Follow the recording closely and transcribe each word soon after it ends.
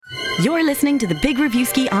You're listening to the Big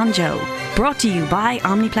Reviewski on Joe, brought to you by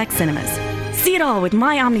Omniplex Cinemas. See it all with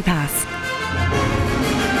My OmniPass.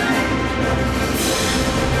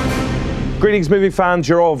 Greetings, movie fans.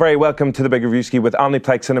 You're all very welcome to the Big Reviewski with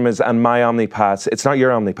Omniplex Cinemas and My OmniPass. It's not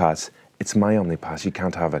your OmniPass, it's My OmniPass. You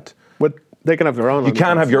can't have it. But they can have their own. You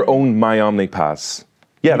can have your own My OmniPass.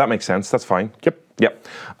 Yeah, that makes sense. That's fine. Yep.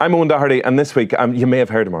 I'm Owen Doherty, and this week, you may have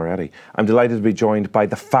heard him already, I'm delighted to be joined by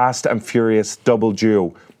the Fast and Furious double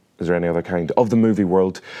duo. Is there any other kind? Of the movie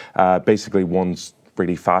world. Basically, one's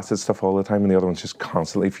really fast at stuff all the time, and the other one's just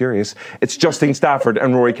constantly furious. It's Justine Stafford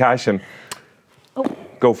and Rory Cashin. Oh.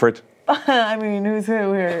 Go for it. I mean, who's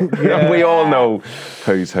who here? Yeah. We all know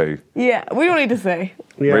who's who. Yeah, we don't need to say.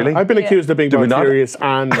 Yeah. Really? I've been accused of being both furious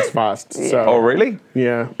and fast. Yeah. So. Oh, really?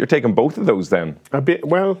 Yeah. You're taking both of those then? A bit,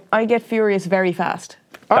 well. I get furious very fast.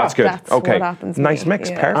 That's good. That's okay. what happens. Nice mix.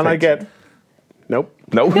 Yeah. Perfect. And I get, nope.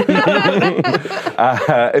 No.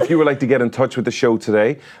 If you would like to get in touch with the show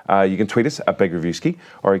today, you can tweet us at Big Reviewski,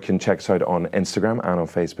 or you can check us out on Instagram and on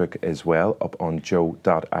Facebook as well, up on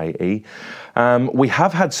joe.ie. We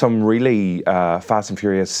have had some really Fast and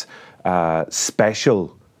Furious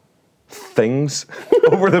special things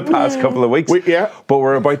over the past couple of weeks. But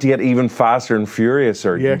we're about to get even faster and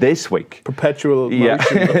furiouser this week. Perpetual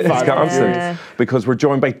motion of it's constant. Yeah. Because we're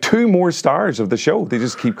joined by two more stars of the show. They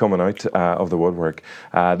just keep coming out of the woodwork.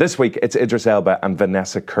 This week, it's Idris Elba and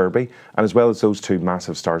Vanessa Kirby. And as well as those two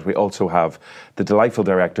massive stars, we also have the delightful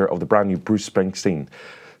director of the brand new Bruce Springsteen.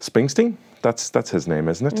 Springsteen? That's his name,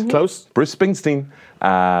 isn't it? Mm-hmm. Close. Bruce Springsteen,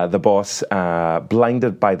 the boss,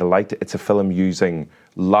 Blinded by the Light. It's a film using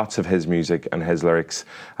lots of his music and his lyrics,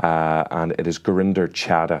 and it is Gurinder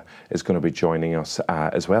Chadha is going to be joining us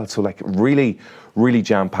as well. So like really, really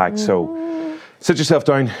jam-packed. So sit yourself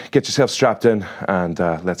down, get yourself strapped in, and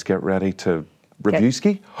let's get ready to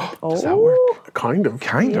Reviewski. Does that work? Kind of.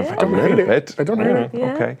 Kind of. I don't A hate little it. bit. I don't hate it.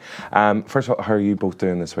 Yeah. Okay. First of all, how are you both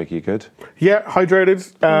doing this week? Are you good? Yeah,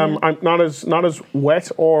 hydrated. I'm not as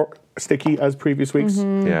wet or sticky as previous weeks.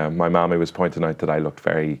 Yeah, my mommy was pointing out that I looked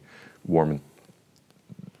very warm and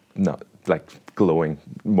not like glowing,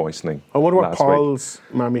 moistening. I wonder what last Paul's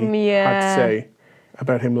mammy had Yeah. to say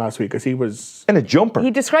about him last week, because he was week. In a jumper.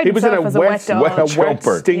 He described he was in himself a as a wet dog. wet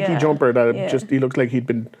jumper. stinky Yeah. jumper that Yeah. he looked like he'd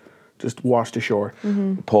been just washed ashore.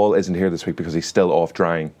 Paul isn't here this week because he's still off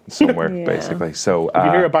drying somewhere, Yeah. basically. So If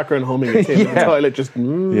you hear a background humming, it's him in the toilet just.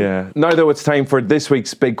 yeah. Now though, it's time for this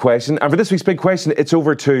week's big question, and for this week's big question, it's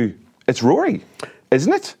Rory,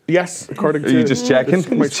 isn't it? Yes, according Are to you just checking?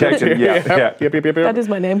 my He's checking. script here. Yeah. Yep. That is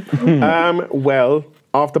my name. Well,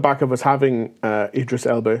 off the back of us having Idris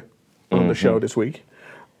Elba on the show this week,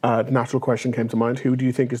 the natural question came to mind: who do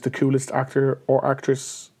you think is the coolest actor or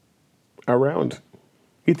actress around?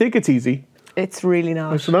 You think it's easy? It's really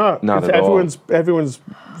not. It's not. Not It's at all. everyone's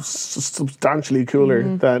substantially cooler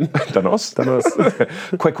than Than us. us.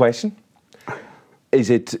 Quick question: is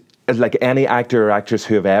it like any actor or actress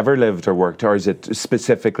who have ever lived or worked, or is it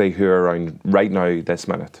specifically who are around right now, this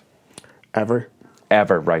minute? Ever.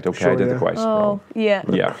 Ever, right? Okay, Sure, I did yeah. the question Oh, wrong. yeah.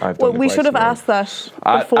 Yeah, I've done Well, the we should have question asked that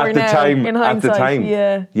wrong. before at the now, time. in At hindsight. the time.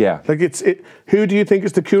 Yeah. Like who do you think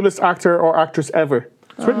is the coolest actor or actress ever?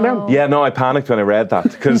 It's written down. Yeah, no, I panicked when I read that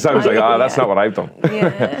because I was like, that's not what I've done.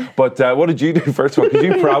 Yeah. But what did you do first of all? Because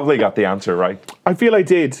you probably got the answer right. I feel I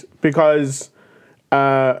did, because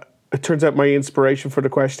it turns out my inspiration for the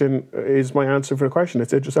question is my answer for the question.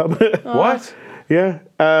 It's Idris Elba. What? Yeah,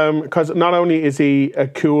 because not only is he a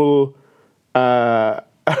cool, a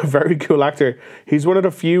very cool actor, he's one of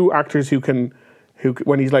the few actors who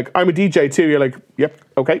when he's like, I'm a DJ too, you're like, yep,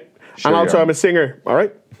 okay. Sure And also you are. I'm a singer, all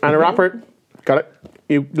right, and a rapper, got it.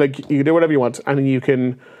 You can do whatever you want, and you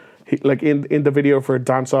can, in the video for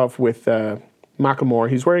Dance Off with Macklemore,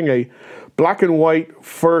 he's wearing a black and white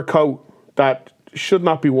fur coat that should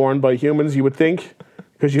not be worn by humans, you would think,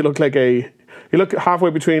 because you look halfway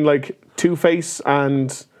between like Two-Face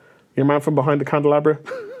and your man from behind the candelabra.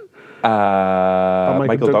 That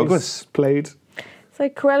Michael Douglas. played. It's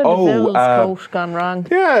like Cruella Oh, de Vil's coat gone wrong.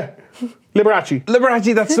 Yeah,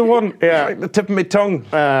 Liberace, that's the one. Yeah. Right, the tip of my tongue.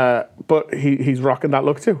 but he's rocking that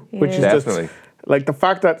look too, which is Yeah. Definitely. just like the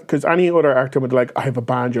fact that, because any other actor would be like, I have a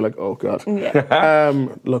band, you're like, oh god. Yeah.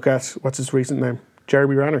 Look at what's his recent name,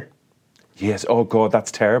 Jeremy Renner. Yes. Oh God,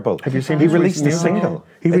 that's terrible. Have you seen? He his released a recent music? single.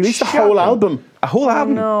 He It's released a shocking. whole album A whole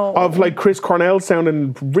album. No. of like Chris Cornell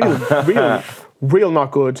sounding real not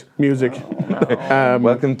good music.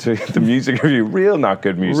 Welcome to the music review. Real not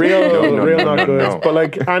good music. Real No, not good. no. But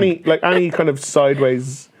like any kind of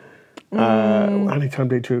sideways, anytime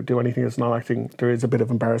they do anything that's not acting, there is a bit of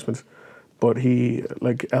embarrassment. but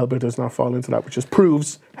Elba does not fall into that, which just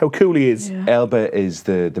proves how cool he is. Yeah. Elba is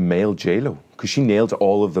the male J-Lo, because she nailed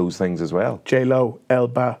all of those things as well. J-Lo,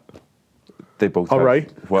 Elba. They both All have,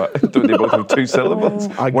 right. What? Do they both have 2 syllables?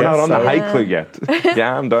 I We're guess not on the so. haiku yet.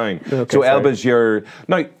 Yeah, I'm down. Okay, So sorry. Elba's your...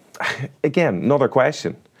 Now, again, another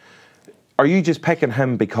question. Are you just picking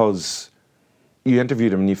him because you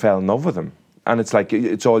interviewed him and you fell in love with him? And it's like,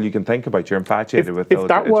 it's all you can think about. You're infatuated with If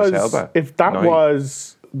that Idris was Elba. if that No.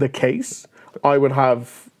 was the case, I would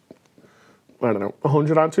have, I don't know,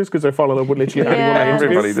 100 answers because I fall in love with literally anyone I interview.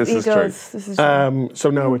 Everybody, this He is true. does. This is true.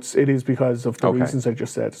 So no, it is because of the Okay. reasons I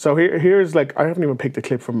just said. So here's I haven't even picked a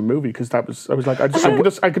clip from a movie because I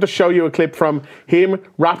could just show you a clip from him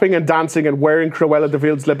rapping and dancing and wearing Cruella de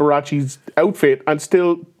Vil's Liberace's outfit and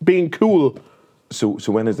still being cool So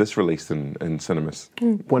when is this released in cinemas?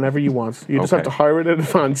 whenever you want. You just have Okay. to hire it in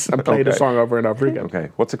advance and play the Okay. song over and over again. Okay,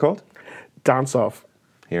 what's it called? Dance Off.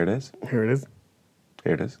 Here it is. Here it is.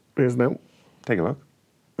 Here it is. Here's now. Take a look.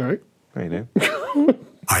 All right. How you doing?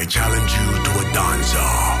 I challenge you to a dance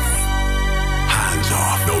off. Hands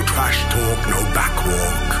off, no trash talk, no back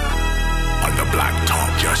walk. On the black top,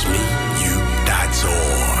 just me, you, that's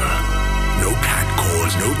all. No cat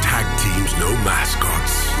calls, no tag teams, no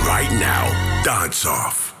mascots. Right now, dance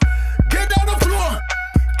off. Get down the floor.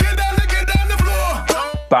 Get down the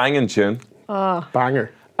floor. Banging tune.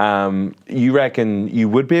 Banger. You reckon you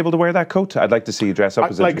would be able to wear that coat? I'd like to see you dress up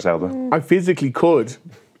as Idris Elba. I physically could.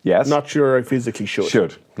 Yes? Not sure I physically should.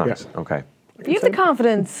 Should. Nice. Yeah. Okay. You have the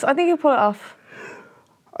confidence. I think you pull it off.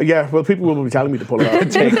 Yeah, well, people will be telling me to pull it off.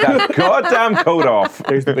 Take that goddamn coat off.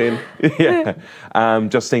 There's the bin. Yeah.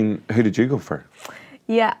 Justine, who did you go for?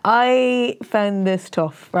 Yeah, I found this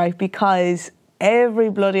tough, right? Because every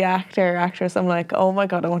bloody actor, actress, I'm like, oh my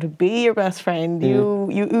God, I want to be your best friend. You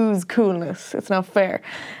ooze coolness. It's not fair.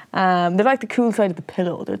 They're like the cool side of the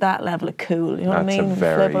pillow. They're that level of cool. You know what I That's a mean?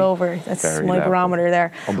 very, Flip it over. That's very my level. barometer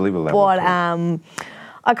there. Unbelievable level But of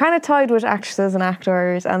I kind of tied with actresses and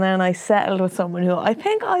actors, and then I settled with someone who I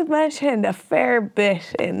think I've mentioned a fair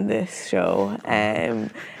bit in this show.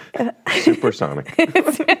 Supersonic.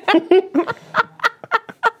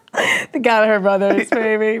 The Gallagher brothers,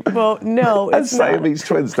 maybe. But no, As it's not Siamese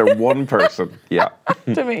twins, they're one person. Yeah.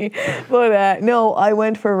 to me. But no, I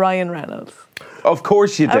went for Ryan Reynolds. Of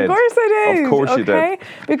course you did. Of course I did. Of course you did.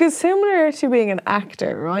 Because similar to being an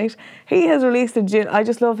actor, right? He has released a gin. I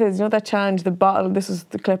just love his, that challenge, the bottle. This is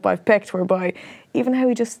the clip I've picked, whereby even how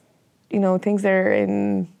he just, things that are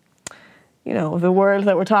in, the world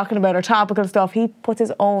that we're talking about or topical stuff, he puts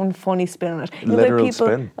his own funny spin on it. Literal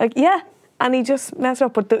spin. Yeah. And he just messed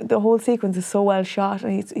up, but the whole sequence is so well shot,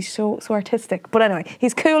 and he's so artistic. But anyway,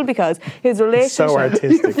 he's cool because his relationship. So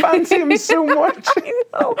artistic. Fancy him so much. I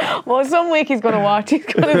know. Well, some week he's going to watch. He's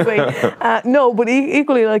going to say no, but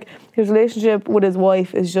equally, like his relationship with his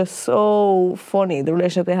wife is just so funny. The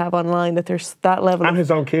relationship they have online, that there's that level, And his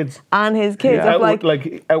own kids. and his kids. Yeah. Of,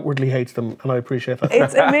 like Outwardly hates them, and I appreciate that.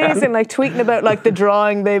 it's amazing, like tweeting about like the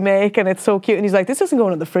drawing they make, and it's so cute. And he's like, "This doesn't go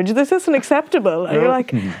in the fridge. This isn't acceptable." And you're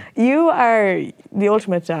like, "You are the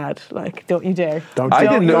ultimate dad. Like, don't you dare." Don't I you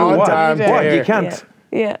didn't know what. goddamn What? dare. You can't.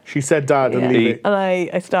 Yeah. She said dad and Yeah. leave it. And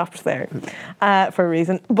I stopped there for a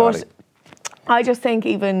reason. But Got it. I just think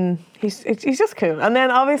even he's just cool. And then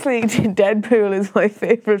obviously Deadpool is my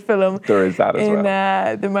favourite film. There is that as in,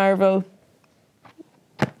 well. the Marvel.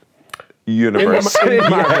 Universe. In the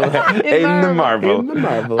Marvel. In the Marvel. In the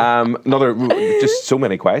Marvel. Another, just so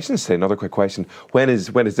many questions today. Another quick question: When is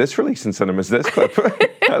this released in cinemas? This clip.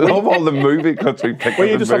 I love all the movie cuts we picked. Well,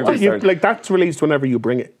 you up just in have to, movie you, stars. that's released whenever you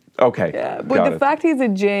bring it. Okay. Yeah, but got the it. fact he's a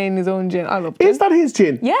gin, his own gin, I love it. Is that his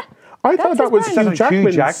gin? Yeah. I thought That's that his was brand. Hugh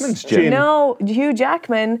Jackman's, Jackman's gin. No, Hugh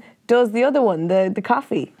Jackman does the other one, the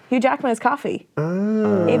coffee. Hugh Jackman is coffee.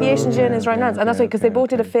 Aviation gin is Ryan Reynolds, and that's why, because they both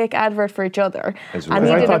did a fake advert for each other. As And well.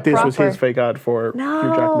 he I did thought a this was proper- his fake ad for No,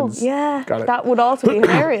 Hugh Jackman's. yeah, Got it. that would also be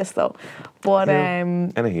hilarious though. But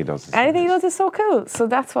Anything he does. Is anything he hilarious. does is so cool. So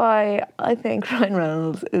that's why I think Ryan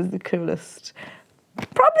Reynolds is the coolest,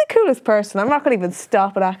 probably coolest person. I'm not going to even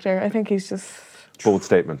stop at actor. I think he's just, Bold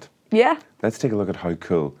statement. yeah. Let's take a look at how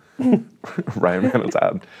cool Ryan Reynolds'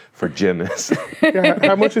 ad for gin is. Yeah,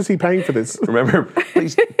 how much is he paying for this? Remember,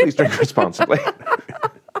 please drink responsibly.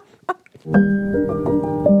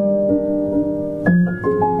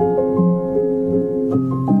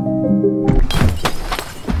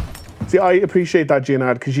 See, I appreciate that gin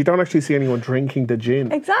ad because you don't actually see anyone drinking the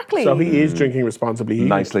gin. Exactly. So he is drinking responsibly. He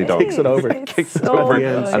Nicely done. Kicks it over. It's Kicks it so over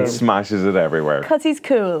good. and smashes it everywhere. Because he's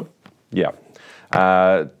cool. Yeah.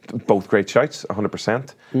 Both great shouts,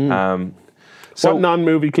 100%. What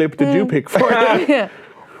non-movie clip did you pick for? Yeah.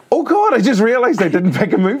 Oh God, I just realised I didn't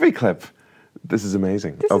pick a movie clip. This is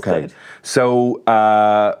amazing. This is okay. good. So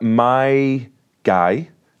my guy.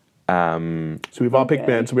 So we've all picked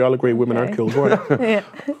men, so we all agree women aren't cool. Go on. Yeah.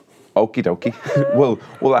 Okie dokie.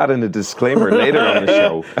 we'll add in a disclaimer later on the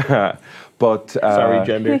show. But Sorry,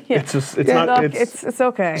 gender. It's just it's Yeah, not. look, it's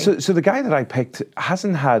okay. So the guy that I picked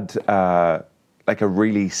hasn't had like a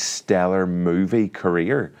really stellar movie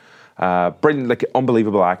career. Brilliant, like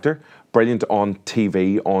unbelievable actor, brilliant on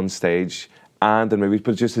TV, on stage, and in movies.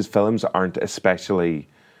 But just his films aren't especially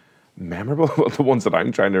memorable. The ones that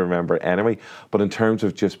I'm trying to remember anyway. But in terms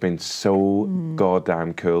of just being so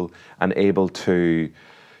goddamn cool and able to,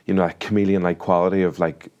 you know, that chameleon-like quality of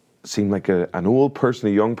like seem like an old person,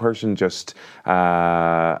 a young person, just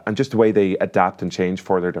and just the way they adapt and change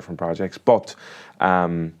for their different projects. But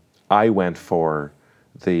I went for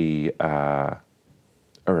the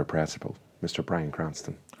irrepressible Mr. Bryan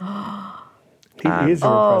Cranston. He is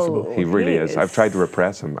irrepressible. He really he is. is. I've tried to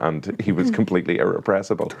repress him, and he was completely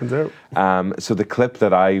irrepressible. Turns out. So the clip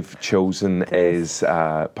that I've chosen is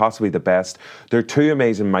possibly the best. There are two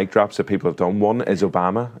amazing mic drops that people have done. One is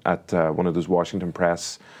Obama at one of those Washington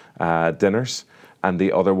Press dinners, and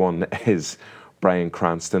the other one is Bryan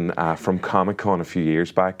Cranston from Comic-Con a few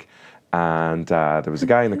years back. And there was a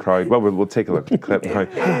guy in the crowd. Well, we'll take a look at the clip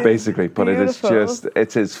now, basically. But Beautiful.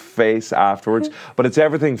 it's his face afterwards. But it's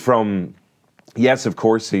everything from... Yes, of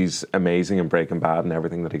course, he's amazing in Breaking Bad and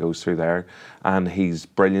everything that he goes through there. And he's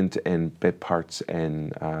brilliant in bit parts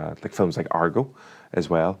in like films like Argo as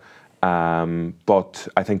well. But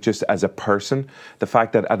I think just as a person, the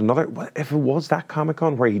fact that at another, if it was that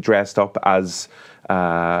Comic-Con where he dressed up as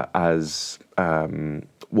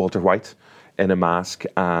Walter White in a mask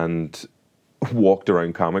and walked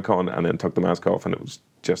around Comic-Con and then took the mask off and it was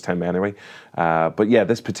just him anyway. But yeah,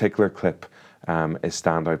 this particular clip is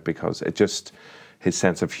standout because it just, his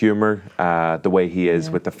sense of humour, the way he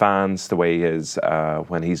is with the fans, the way he is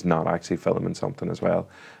when he's not actually filming something as well.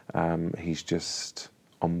 He's just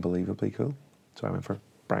unbelievably cool. So I went for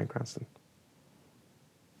Bryan Cranston.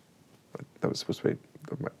 That was supposed to be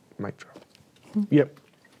the mic drop. Yep.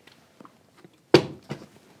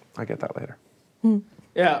 I get that later.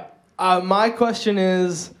 Yeah. My question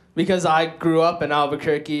is, because I grew up in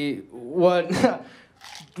Albuquerque, what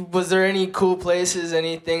was there any cool places,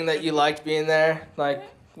 anything that you liked being there? Like,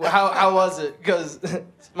 how was it? Because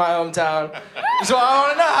it's my hometown. So I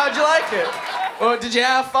want to know, how'd you like it? Well, did you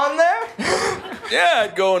have fun there? Yeah,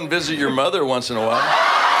 I'd go and visit your mother once in a while.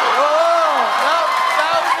 Oh,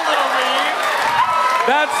 that was a little mean.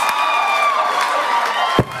 That's...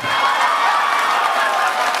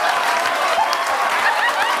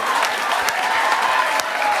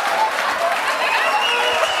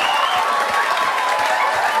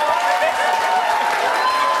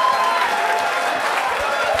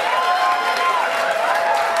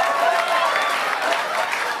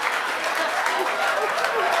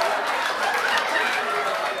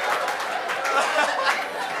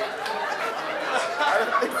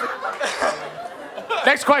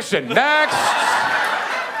 Next question. Next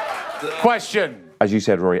question. As you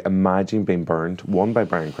said, Rory, imagine being burned, one, by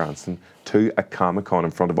Bryan Cranston, two, at Comic-Con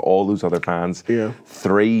in front of all those other fans,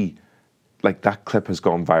 three, like that clip has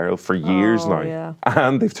gone viral for years now, yeah.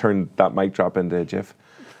 and they've turned that mic drop into a GIF.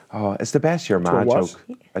 Oh, it's the best You're Mad what? joke.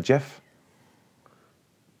 A GIF.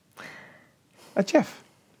 A GIF.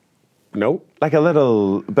 No. Like a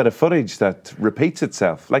little bit of footage that repeats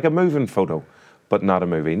itself, like a moving photo, but not a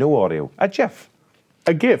movie, no audio. A GIF.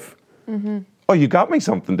 A GIF. Oh, you got me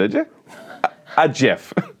something, did you? A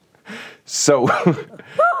GIF. So,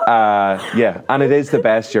 yeah, and it is the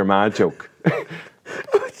best You're Mad joke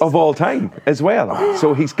of all time as well.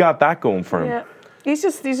 So he's got that going for him. Yeah. He's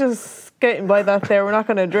just getting by that there. We're not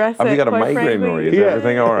going to address it. Have you got a quite migraine, frankly. Rory? Is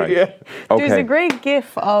everything all right? Yeah. Okay. There's a great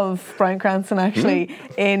gif of Bryan Cranston actually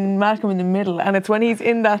in Malcolm in the Middle, and it's when he's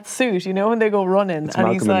in that suit, you know, when they go running, It's and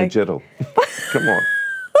Malcolm he's in the like, Jiddle. Come on.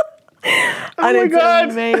 and my it's God.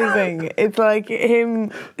 amazing. It's like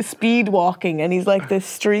him speed walking, and he's like this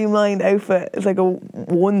streamlined outfit. It's like a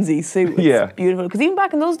onesie suit. It's Yeah. beautiful. Because even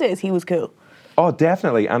back in those days, he was cool. Oh,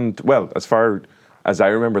 definitely. And, well, as far as I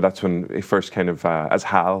remember, that's when he first kind of, as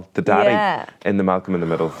Hal, the daddy, Yeah. in the Malcolm in the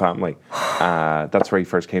Middle family. That's where he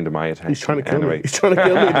first came to my attention. He's trying to kill anyway. me. He's trying to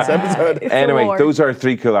kill me in this episode. It's Anyway, war. those are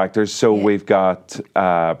three cool actors. So we've got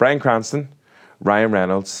Bryan Cranston, Ryan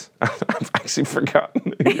Reynolds. I've actually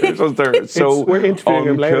forgotten. They're so we're interviewing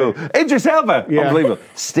him later. uncool. Idris Elba. Yeah. Unbelievable.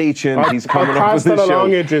 Stay tuned. He's I'll coming up pass with that the show.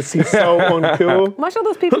 along, Idris. He's so uncool. Mash all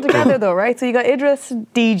those people together though, right? So you got Idris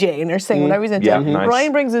DJing or singing, whatever he's into. Yeah, nice.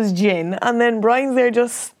 Brian brings his gin, and then Brian's there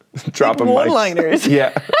just dropping mics. one-liners.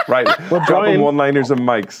 Yeah, right. Dropping Brian- one-liners and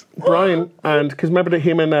mics. Brian, and because remember that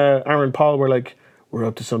him and Aaron Paul were like, we're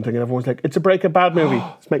up to something, and everyone's like, it's a Breaking Bad movie.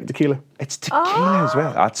 Let's make tequila. It's tequila as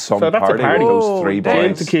well. That's some So that's a party party. with those Whoa, three damn.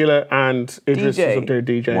 Gin, boys. tequila, and Idris DJ. is up there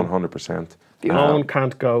DJing. 100%. Owen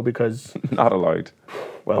can't go because, Not allowed.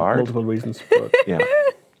 well, Barred. multiple reasons. But Yeah,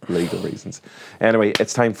 legal reasons. Anyway,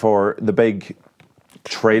 it's time for the big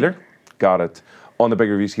trailer. Got it. On the Big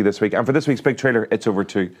Reviewski this week. And for this week's big trailer, it's over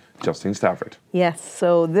to Justine Stafford. Yes,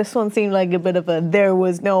 so this one seemed like a bit of a there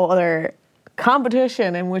was no other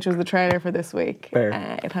competition in which was the trailer for this week. Fair.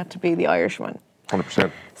 It had to be The Irishman.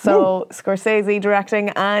 100%. So Scorsese directing,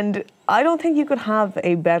 and I don't think you could have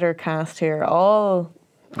a better cast here. All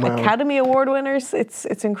Academy Award winners. It's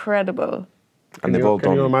incredible. And they've all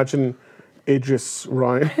can you done. imagine Idris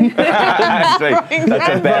Ryan? Actually,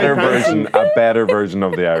 that's a better version. A better version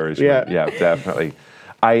of the Irishman. Yeah. Definitely.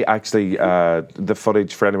 I actually, the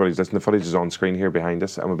footage, for anybody who's listening, the footage is on screen here behind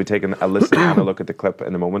us, and we'll be taking a listen and a look at the clip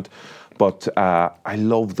in a moment. But I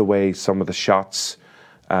love the way some of the shots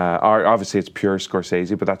are, obviously it's pure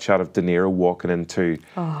Scorsese, but that shot of De Niro walking into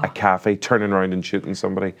a cafe, turning around and shooting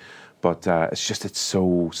somebody. But it's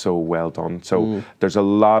so well done. So there's a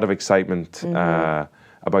lot of excitement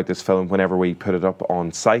about this film whenever we put it up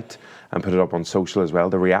on site and put it up on social as well.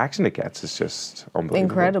 The reaction it gets is just unbelievable.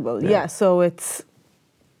 Incredible. Yeah, so it's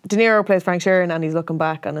De Niro plays Frank Sheeran and he's looking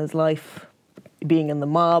back on his life being in the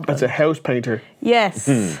mob. As a house painter. Yes.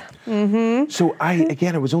 So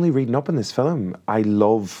I was only reading up on this film. I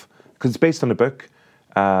love, because it's based on a book,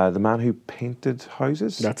 The Man Who Painted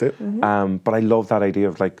Houses. That's it. But I love that idea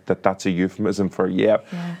of like that's a euphemism for,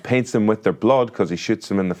 paints them with their blood because he shoots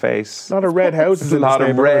them in the face. A lot of red houses There's a in lot this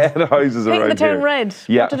of neighborhood. red houses Paint around the town here. red.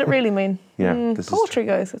 Yeah. What did it really mean? Yeah, this is Poetry,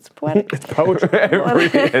 guys. It's poetic. It's poetry. it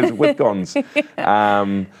really is, with guns.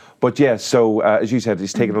 But yeah, so as you said,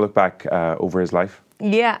 he's taking a look back over his life.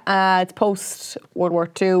 Yeah, it's post World War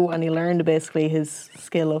II, and he learned basically his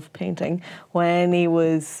skill of painting when he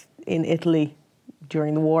was in Italy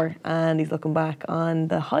during the war, and he's looking back on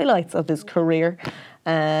the highlights of his career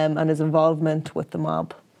and his involvement with the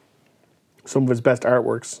mob. Some of his best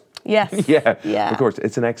artworks. Yes. Yeah, of course,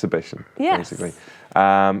 it's an exhibition, Yes. basically.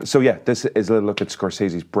 So yeah, this is a little look at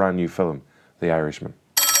Scorsese's brand new film, The Irishman.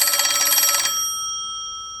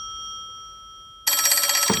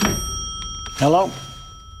 Hello?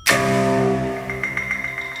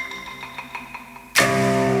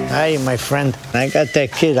 Hey, my friend. I got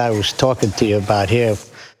that kid I was talking to you about here.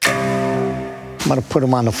 I'm gonna put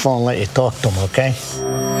him on the phone and let you talk to him, okay?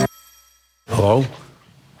 Hello?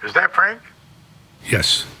 Is that Frank?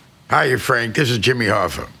 Yes. Hi, Frank. This is Jimmy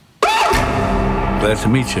Hoffa. Glad to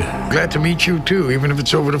meet you. Glad to meet you, too, even if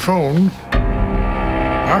it's over the phone.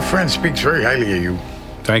 Our friend speaks very highly of you.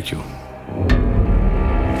 Thank you.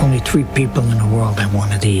 Only 3 people in the world have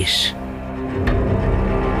one of these.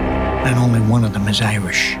 And only one of them is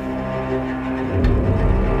Irish.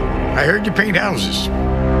 I heard you paint houses.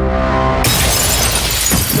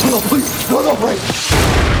 No, please. No, please.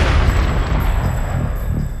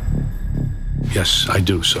 Yes, I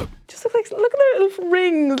do, sir. Just look at their little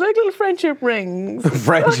rings, like little friendship rings.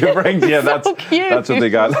 Friendship rings, yeah, that's cute. that's what they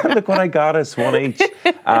got. Look what I got us, one each.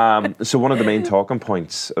 So one of the main talking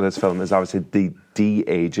points of this film is obviously the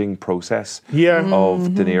de-aging process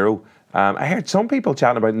of De Niro. I heard some people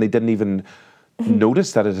chatting about it and they didn't even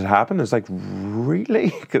notice that it had happened. It's like,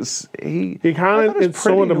 really? Because You can, in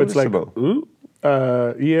some of them, it's like, ooh,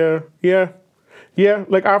 yeah.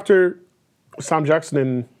 Like after Sam Jackson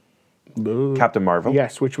in Captain Marvel.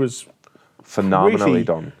 Yes, which was Phenomenally pretty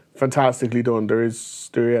done. fantastically done. There's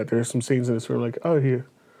some scenes in this where I'm like, oh,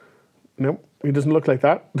 no, he doesn't look like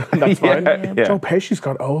that. That's fine. Yeah. Joe Pesci's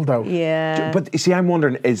got old though. Yeah. But you see, I'm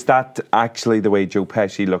wondering, is that actually the way Joe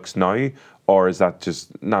Pesci looks now? Or is that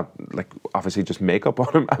just not, like, obviously just makeup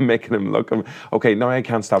on him and making him look... Okay, now I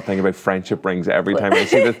can't stop thinking about friendship rings every time I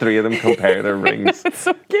see the 3 of them compare their rings. It's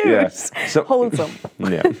so cute. Yeah. So, Wholesome.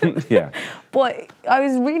 yeah. But I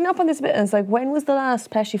was reading up on this a bit and it's like, when was the last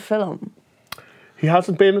Pesci film? He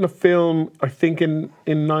hasn't been in a film, I think, in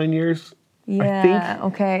 9 years. Yeah, I think.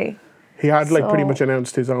 okay. He had pretty So- much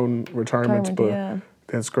announced his own retirement, but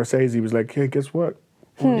then Scorsese was like, hey, guess what?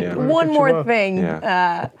 Yeah. One Get you more up. thing.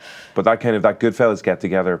 Yeah. But that Goodfellas get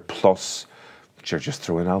together plus, sure, just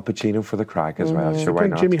throw in Al Pacino for the crack as well. Sure, why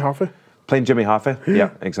Playing not? Jimmy Hoffa. Playing Jimmy Hoffa.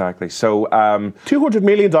 Yeah, exactly. So, $200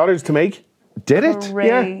 million to make. Did it?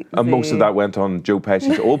 Crazy. And most of that went on Joe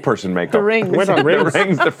Pesci's old person makeup. The rings. Went on rings. The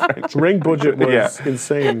rings, the French. Ring budget was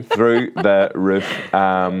insane. Through the roof.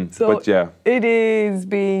 But yeah. It is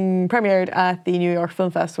being premiered at the New York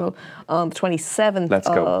Film Festival on the 27th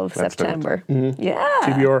of September. Yeah.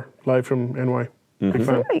 TBR, live from NY. Big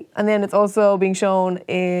fan. Right. And then it's also being shown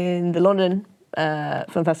in the London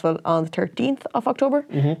Film Festival on the 13th of October,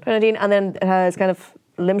 2019. And then it has kind of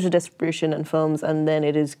limited distribution in films, and then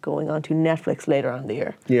it is going on to Netflix later on in the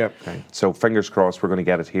year. Yeah. Okay. So fingers crossed we're going to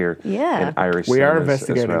get it here in Irish We are cinemas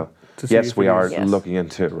investigating as well. to see Yes, if we it are is. looking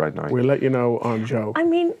into it right now. We'll let you know on Joe. I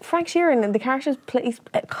mean, Frank Sheeran and the characters plays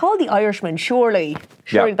called The Irishman. Surely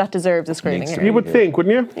that deserves a screening Needs to here. You would think,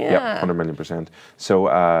 wouldn't you? Yeah. 100,000,000%. So,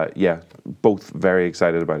 both very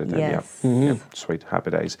excited about it then. Yes. Yeah, sweet,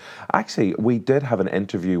 happy days. Actually, we did have an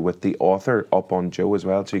interview with the author up on Joe as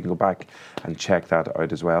well, so you can go back and check that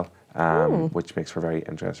out as well, which makes for very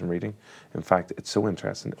interesting reading. In fact, it's so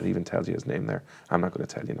interesting, it even tells you his name there. I'm not going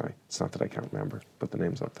to tell you now. It's not that I can't remember, but the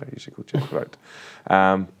name's up there. You should go check it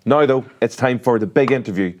out. Now, though, it's time for the big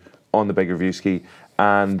interview on the Big Reviewski.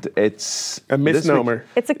 And it's a misnomer.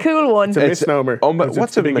 It's a cool one. It's a misnomer.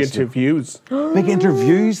 What's a a big misnomer? interviews? Big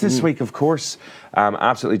interviews this week, of course.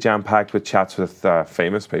 Absolutely jam-packed with chats with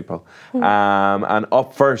famous people. And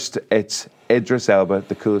up first, it's Idris Elba,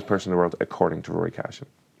 the coolest person in the world, according to Rory Cashin.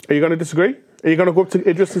 Are you going to disagree? Are you going to go up to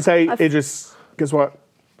Idris and say, Idris, guess what?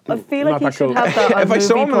 I feel like Not you that should cool. have that on If I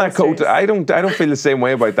saw him in that coat, posters. I don't feel the same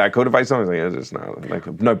way about that coat. If I saw him, I was like,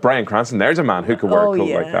 Idris, no, Bryan Cranston, there's a man who could wear a coat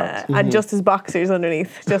like that. And just his boxers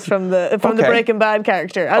underneath, just from the Okay. Breaking Bad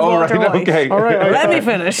character, as Walter right, White. okay. All right. Let me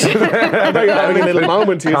finish. I thought you were having a little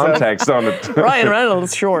moment to yourself. Context on it. Ryan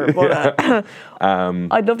Reynolds, sure. But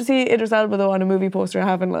I'd love to see Idris Elba, though, on a movie poster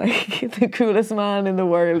having, like, the coolest man in the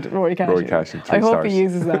world, Rory Cashin. Rory Cashin, 3 I hope stars. he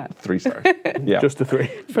uses that 3 stars. Yeah. Just the 3.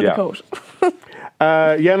 for the coat.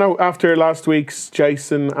 After last week's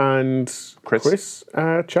Jason and Chris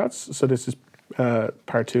chats, so this is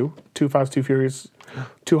part 2. 2 Fast, 2 Furious,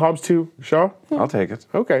 2 Hobbs, 2 Shaw. I'll take it.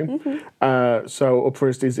 Okay. So up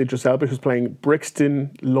first is Idris Elba, who's playing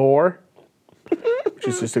Brixton Lore, which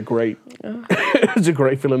is just a great, it's a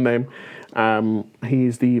great villain name.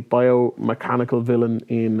 He's the biomechanical villain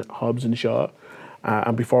in Hobbs and Shaw.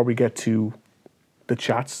 And before we get to the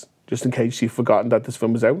chats, just in case you've forgotten that this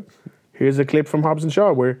film is out, here's a clip from Hobbs and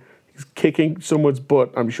Shaw where he's kicking someone's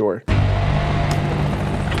butt, I'm sure.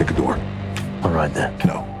 Pick a door. All right then.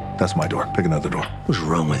 No, that's my door. Pick another door. What's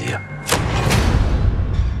wrong with you?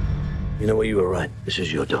 You know what? You were right. This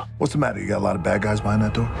is your door. What's the matter? You got a lot of bad guys behind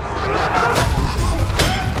that door?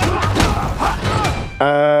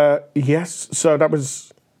 Yes, so that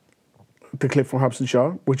was the clip from Hobbs and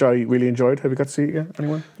Shaw, which I really enjoyed. Have you got to see it yet?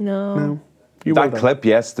 Anyone? No. You That clip,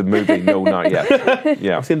 yes. The movie, no, not yet.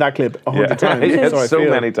 Yeah. I've seen that clip 100 times. Yes, so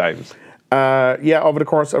many times. Over the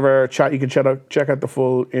course of our chat, you can check out the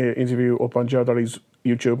full interview up on Joe.ie's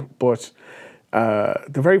YouTube. But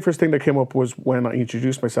the very first thing that came up was when I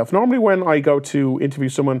introduced myself. Normally when I go to interview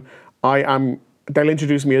someone, they'll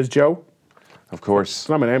introduce me as Joe. Of course. It's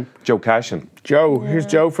not my name. Joe Cashin. Joe. Here's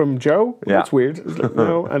Joe from Joe. Yeah. That's weird. It's like,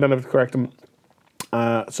 no, and then I have to correct him.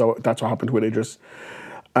 So that's what happened with Idris.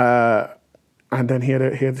 And then he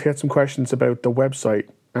had some questions about the website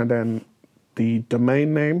and then the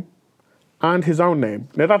domain name and his own name.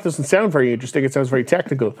 Now that doesn't sound very interesting. It sounds very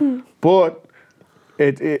technical, but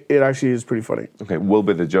it actually is pretty funny. Okay, we'll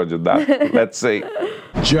be the judge of that. Let's see.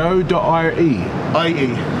 Joe.ie.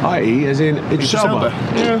 IE as in Idris Elba.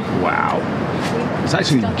 Yeah. Wow. It's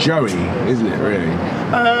actually Joey, isn't it, really?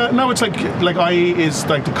 No, it's like IE is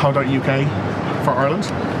like the .co.uk for Ireland.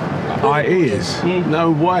 IE is?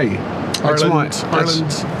 No way. Ireland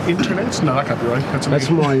Internet? No, that can't be right. That's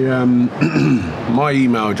my my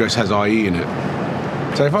email address has IE in it.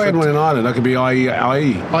 So if I had one in Ireland, I could be IE.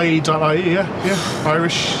 IE.ie, yeah.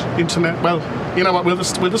 Irish Internet. Well, you know what? We'll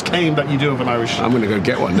just claim that you do have an Irish. I'm going to go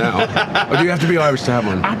get one now. Or do you have to be Irish to have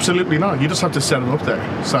one? Absolutely not. You just have to set it up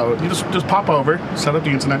there. So you just pop over, set up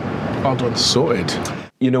the internet, all done. Sorted.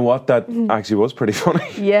 You know what? That actually was pretty funny.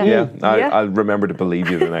 Yeah. I'll remember to believe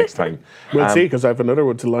you the next time. We'll see, because I have another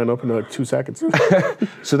one to line up in like 2 seconds.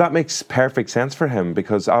 So that makes perfect sense for him,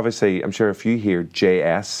 because obviously, I'm sure if you hear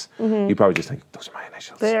JS, you probably just think, those are my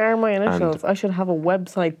initials. They are my initials. I should have a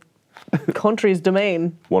website, country's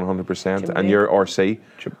domain. 100%. And you're RC,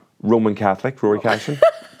 Roman Catholic, Rory Cashin.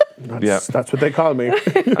 That's what they call me.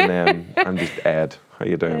 And then I'm just Ed. How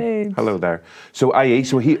you doing? Ed. Hello there. So IE,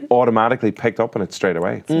 so he automatically picked up on it straight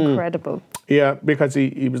away. It's incredible. Yeah, because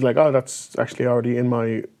he was like, oh, that's actually already in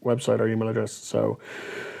my website or email address. So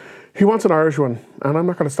he wants an Irish one, and I'm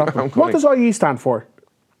not going to stop him. What does IE stand for?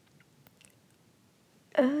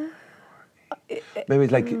 Maybe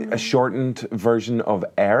like a shortened version of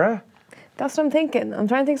Era? That's what I'm thinking. I'm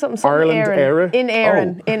trying to think something Ireland Aaron. era? In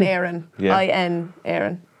Aaron. Oh. In Aaron. Yeah. I-N,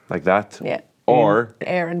 Aaron. Like that? Yeah. Or...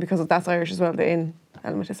 Aaron, because that's Irish as well, the in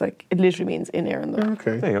element. It's like, it literally means in Aaron though.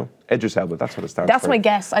 Okay. There you go. Idris Elba, that's what it starts That's for. my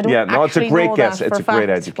guess. I don't Yeah, no, it's a actually great know guess. that It's for a great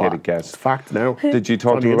fact, educated but- guess. Fact now. Did you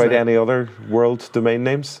talk On to me the about internet. any other world domain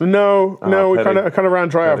names? No, we pity. kind of ran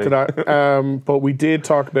dry Pity. after that. But we did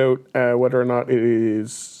talk about whether or not it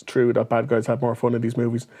is true that bad guys have more fun in these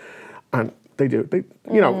movies, and they do. They,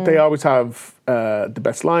 they always have the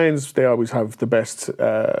best lines. They always have the best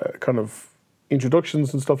kind of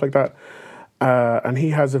introductions and stuff like that. And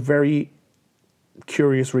he has a very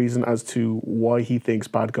curious reason as to why he thinks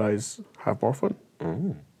bad guys have more fun.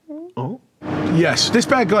 Oh. Yes, this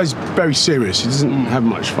bad guy's very serious. He doesn't have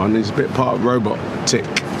much fun. He's a bit part of robotic.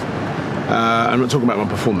 I'm not talking about my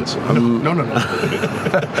performance. No.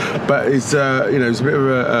 But it's he's a bit of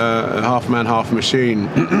a half man, half machine,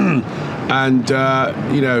 and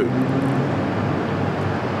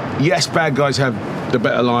yes, bad guys have the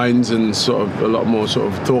better lines and sort of a lot more sort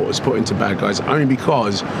of thought is put into bad guys, only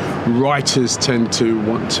because writers tend to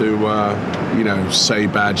want to say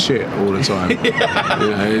bad shit all the time.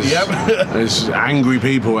 There's angry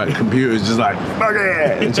people at computers just like fuck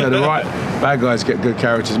it, and so bad guys get good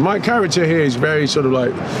characters. My character here is very sort of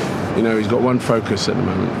like he's got one focus at the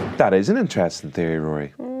moment. That is an interesting theory,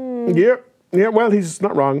 Rory. Yeah. Well, he's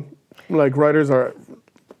not wrong. Like, writers are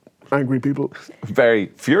angry people. Very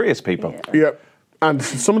furious people. Yeah. And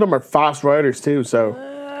some of them are fast writers too, so...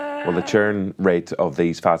 Well, the churn rate of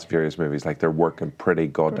these Fast and Furious movies, like they're working pretty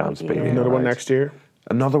goddamn speedy. Another one next year.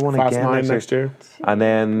 Another one Fast again 9 next year. And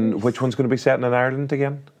then, which one's going to be set in Ireland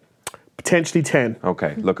again? Potentially 10.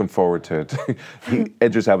 Okay, looking forward to it.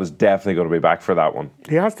 Idris Elba's definitely going to be back for that one.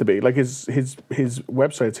 He has to be. Like, his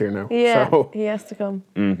website's here now. Yeah, So. he has to come.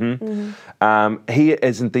 He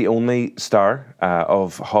isn't the only star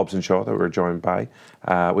of Hobbs and Shaw that we're joined by.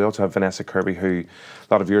 We also have Vanessa Kirby, who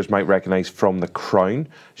a lot of viewers might recognise from The Crown.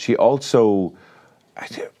 She also,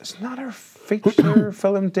 it's not her feature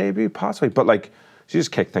film debut, possibly, but like she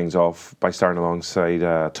just kicked things off by starring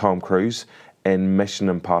alongside Tom Cruise in Mission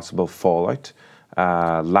Impossible Fallout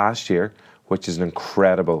last year, which is an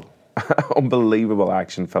incredible, unbelievable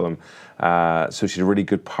action film. So she had a really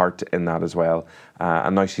good part in that as well.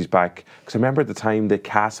 And now she's back. Because I remember at the time the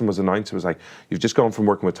casting was announced, it was like, you've just gone from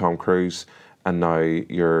working with Tom Cruise and now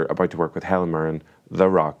you're about to work with Helen Mirren, The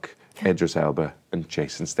Rock, Idris Elba, and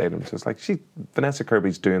Jason Statham. So it's like, Vanessa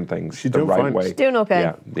Kirby's doing things She's the doing right fine. way. She's doing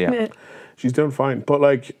okay. Yeah. She's doing fine. But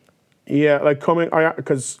like, yeah, like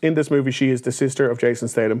because in this movie she is the sister of Jason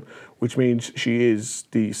Statham, which means she is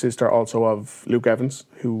the sister also of Luke Evans,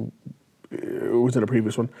 who was in a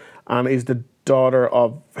previous one, and is the daughter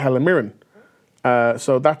of Helen Mirren.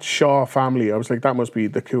 So that Shaw family, I was like, that must be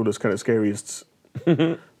the coolest, kind of scariest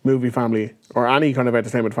movie family or any kind of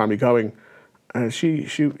entertainment family going. She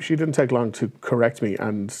didn't take long to correct me,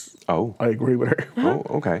 and I agree with her. Oh,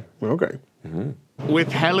 okay. Okay.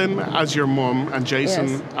 With Helen as your mum and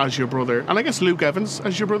Jason as your brother, and I guess Luke Evans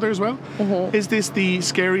as your brother as well, is this the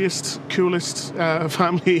scariest, coolest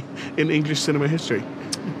family in English cinema history?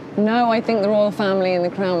 No, I think the royal family in The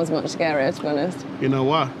Crown was much scarier, to be honest. You know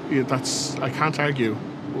what? I can't argue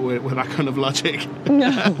with that kind of logic.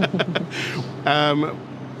 No.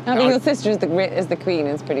 Having your sister as the queen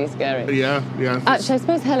is pretty scary. Yeah. Actually, I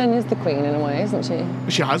suppose Helen is the queen in a way, isn't she?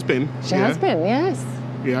 She has been. She has been, yes.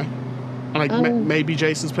 Yeah. And like maybe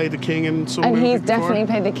Jason's played the king in some and movie he's before. definitely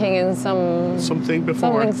played the king in something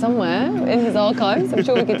before. Somewhere in his archives. I'm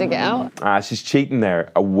sure we could dig it out. She's cheating there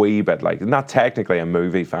a wee bit, like not technically a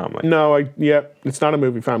movie family. No, it's not a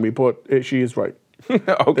movie family, but she is right.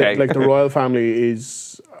 Okay. Like the royal family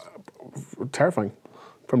is terrifying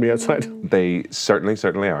from the outside. They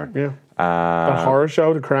certainly are. Yeah. That horror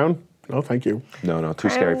show, The Crown. No, thank you. No, too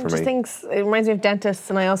scary for me. It reminds me of dentists,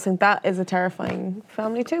 and I also think that is a terrifying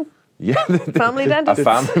family too. Yeah, family dentist.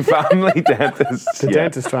 A family dentist. The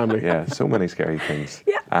dentist family. Yeah, so many scary things.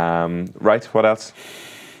 Yeah. Right, what else?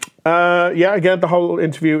 Again, the whole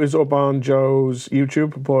interview is up on Joe's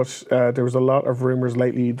YouTube, but there was a lot of rumours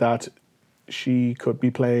lately that she could be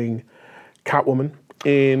playing Catwoman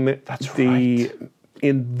in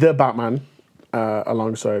the Batman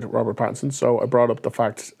alongside Robert Pattinson. So I brought up the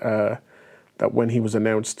fact that when he was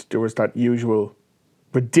announced, there was that usual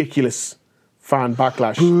ridiculous fan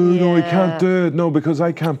backlash. No, I can't do it. No, because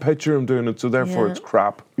I can't picture him doing it, so therefore it's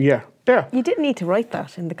crap. Yeah. You didn't need to write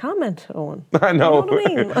that in the comment, Owen. I know.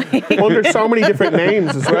 You know what I mean? Well, there's so many different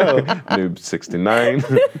names as well. Noob69.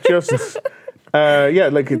 Just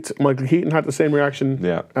Like it's Michael Keaton had the same reaction.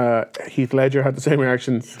 Yeah. Heath Ledger had the same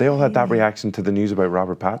reaction. They all had that reaction to the news about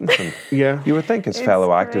Robert Pattinson. Yeah. You would think as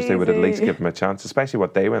fellow actors they would at least give him a chance, especially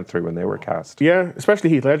what they went through when they were cast. Yeah, especially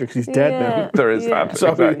Heath Ledger because he's dead now. There is that.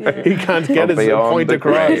 So he can't get his point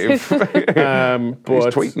across. But he's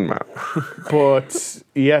tweeting, man. But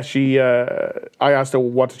yeah, I asked her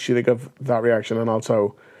what did she think of that reaction, and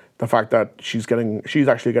also the fact that she's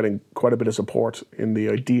actually getting quite a bit of support in the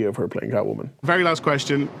idea of her playing Catwoman. Very last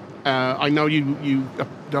question. I know you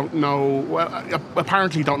don't know,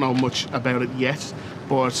 apparently don't know much about it yet,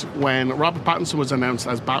 but when Robert Pattinson was announced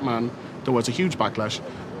as Batman, there was a huge backlash.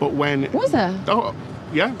 But when... Was there? Oh,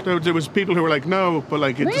 yeah. There was people who were like, no, but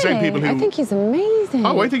like really? the same people who... I think he's amazing.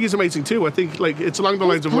 Oh, I think he's amazing too. I think like it's along the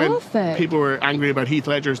lines of when people were angry about Heath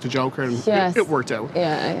Ledger's The Joker, and it worked out.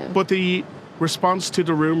 Yeah. But the response to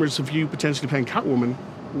the rumours of you potentially playing Catwoman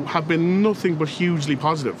have been nothing but hugely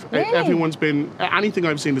positive. Really? Everyone's been, anything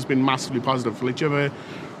I've seen has been massively positive. Like, do you have a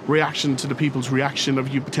reaction to the people's reaction of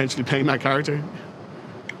you potentially playing that character?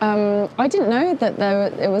 I didn't know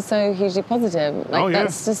that it was so hugely positive. Like,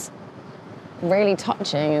 that's just really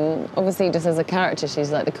touching, and obviously just as a character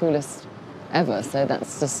she's like the coolest ever, so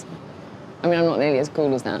that's just, I mean, I'm not nearly as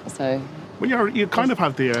cool as that, so... Well, you kind of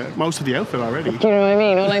have the most of the outfit already. Do you know what I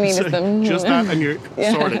mean? All I need is them. Just that and you're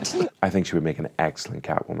sorted. I think she would make an excellent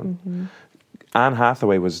Catwoman. Mm-hmm. Anne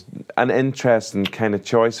Hathaway was an interesting kind of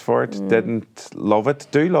choice for it. Didn't love it.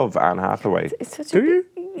 Do love Anne Hathaway? Do you?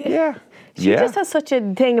 Yeah. She just has such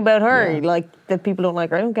a thing about her, like, that people don't like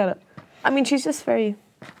her. I don't get it. I mean, she's just very...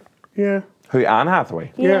 Yeah. Who, Anne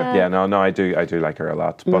Hathaway? Yeah. Yeah, no, I do like her a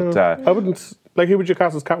lot. But I wouldn't... Like, who would you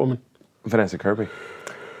cast as Catwoman? Vanessa Kirby.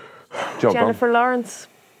 Jennifer Lawrence.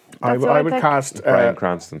 I would cast Bryan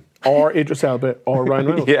Cranston. Or Idris Elba or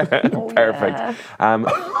Ryan Reynolds. Perfect.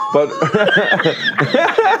 But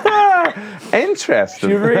interesting.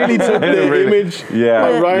 She really took the image of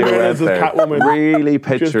Ryan Reynolds as Catwoman. Really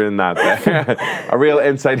picturing that there. A real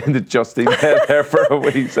insight into Justine there for a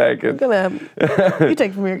wee second. You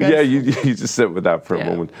take it from here, guys. Yeah, you just sit with that for a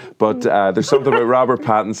moment. But there's something about Robert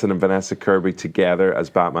Pattinson and Vanessa Kirby together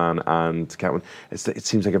as Batman and Catwoman. It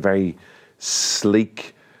seems like a very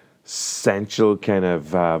sleek, sensual kind of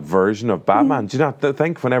version of Batman. Do you not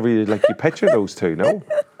think whenever you picture those two? No.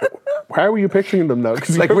 How were you picturing them though?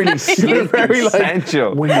 It's like really sleek and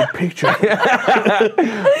sensual. When you picture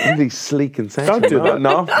really sleek and sensual. Don't do that.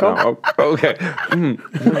 No. Okay.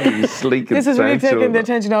 Really sleek and sensual. This is really taking the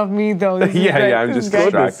attention off me though. I'm just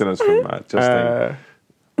distracting us from that.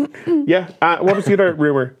 What was the other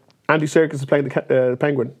rumour? Andy Serkis is playing the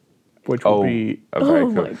Penguin. Which would be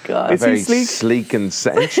my god! A very sleek and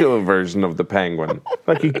sensual version of the Penguin.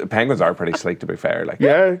 Penguins are pretty sleek, to be fair. Like,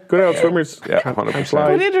 good old swimmers. Yeah, 100%.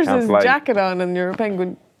 Put Idris's jacket on, and you're a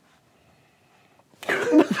penguin.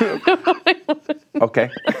 Okay.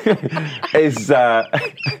 Is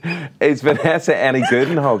Vanessa any good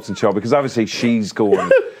in Hobbs and Shaw? Because obviously she's going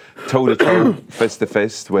toe to toe, fist to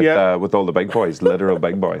fist with all the big boys, literal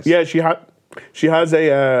big boys. Yeah, she has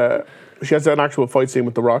an actual fight scene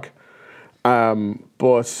with The Rock.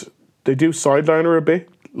 But they do sideline her a bit.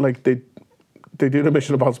 Like they do the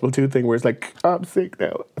Mission Impossible 2 thing where it's like, I'm sick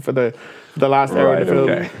now for the last hour of the film.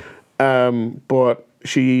 Okay. But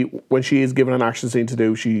when she is given an action scene to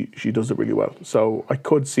do, she does it really well. So I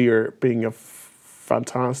could see her being a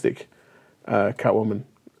fantastic Catwoman.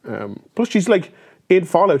 Plus she's like in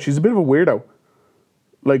Fallout, she's a bit of a weirdo.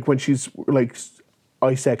 Like when she's like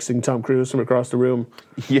eye-sexing Tom Cruise from across the room.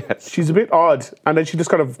 Yes. She's a bit odd. And then she just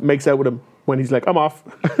kind of makes out with him when he's like, I'm off.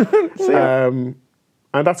 And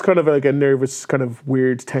that's kind of like a nervous, kind of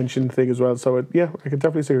weird tension thing as well. So, I can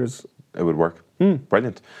definitely see her as... It would work.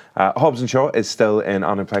 Brilliant. Hobbs & Shaw is still in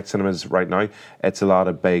Omniplex cinemas right now. It's a lot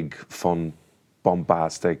of big, fun,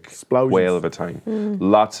 bombastic whale of a time.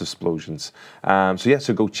 Lots of explosions.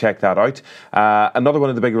 So go check that out. Another one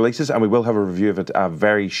of the big releases, and we will have a review of it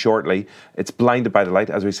very shortly. It's Blinded by the Light.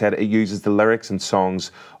 As we said, it uses the lyrics and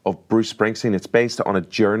songs of Bruce Springsteen. It's based on a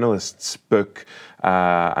journalist's book,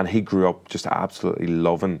 and he grew up just absolutely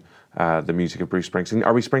loving the music of Bruce Springsteen.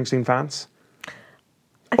 Are we Springsteen fans?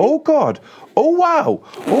 Oh, God. Oh, wow.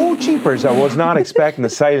 Oh, jeepers. I was not expecting the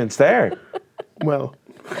silence there. Well...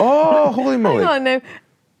 Oh, holy moly. Hang on now.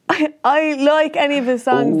 I like any of his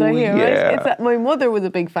songs that I hear, right? It's that my mother was a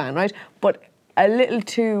big fan, right? But a little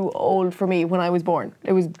too old for me when I was born.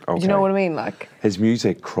 It was, do you know what I mean? Like, his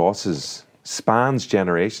music spans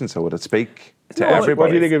generations, so would it speak to everybody. What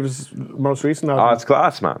do you think of his most recent album? Oh, it's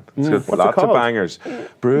class, man. It's good. What's it Lots of called? bangers.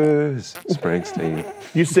 Bruce Springsteen.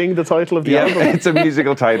 You sing the title of the Yeah, album? it's a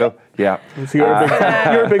musical title. Yeah. So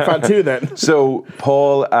you're a big fan too, then. So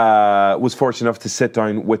Paul was fortunate enough to sit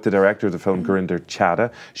down with the director of the film, Gurinder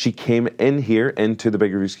Chadha. She came in here into the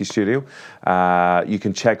Big Reviewski studio. You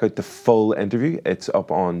can check out the full interview. It's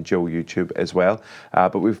up on Joe YouTube as well.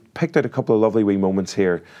 But we've picked out a couple of lovely wee moments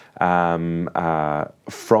here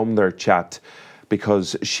from their chat,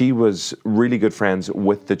 because she was really good friends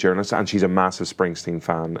with the journalist, and she's a massive Springsteen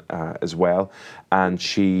fan as well. And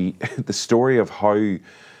the story of how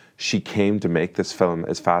she came to make this film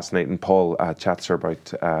is fascinating. Paul chats her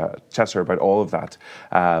about all of that.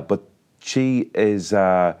 But she is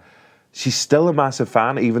she's still a massive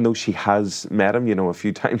fan, even though she has met him, a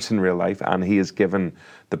few times in real life, and he has given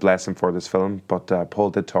the blessing for this film. But Paul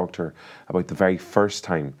did talk to her about the very first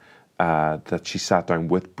time that she sat down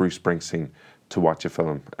with Bruce Springsteen to watch a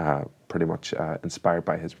film, pretty much inspired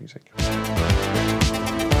by his music.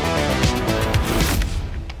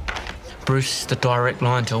 Bruce, the direct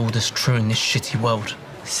line to all that's true in this shitty world.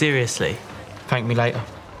 Seriously, thank me later.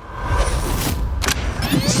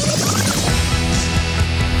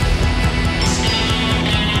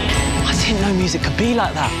 I didn't know music could be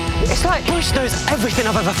like that. It's like Bruce knows everything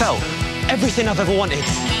I've ever felt, everything I've ever wanted.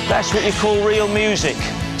 That's what you call real music.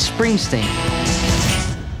 Springsteen.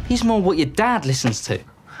 He's more what your dad listens to.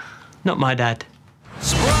 Not my dad.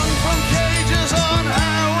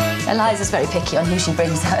 Eliza's very picky on who she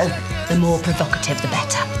brings home. The more provocative, the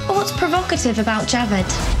better. What's provocative about Javed?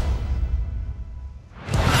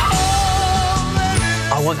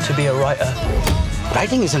 I want to be a writer.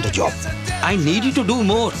 Writing isn't a job. I need you to do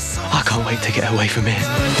more. I can't wait to get away from here.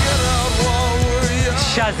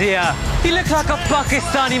 Shazia, you look like a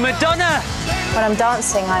Pakistani Madonna. When I'm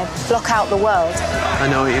dancing, I block out the world. I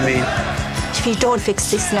know what you mean. If you don't fix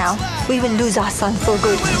this now, we will lose our son for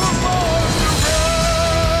good.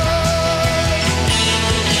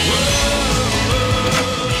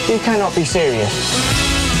 You cannot be serious.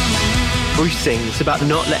 Bruce sings about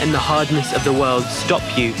not letting the hardness of the world stop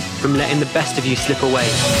you from letting the best of you slip away.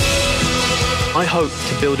 I hope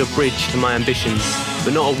to build a bridge to my ambitions,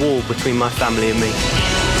 but not a wall between my family and me.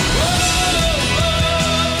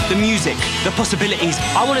 The music, the possibilities,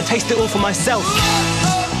 I want to taste it all for myself.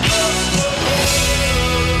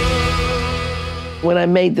 When I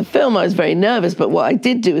made the film, I was very nervous, but what I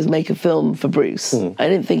did do was make a film for Bruce. I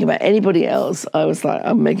didn't think about anybody else. I was like,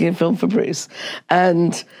 I'm making a film for Bruce.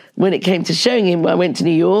 And when it came to showing him, I went to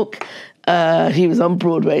New York. He was on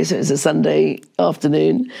Broadway, so it was a Sunday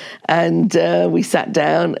afternoon. And we sat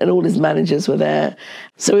down, and all his managers were there.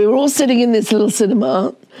 So we were all sitting in this little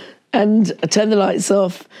cinema, and I turned the lights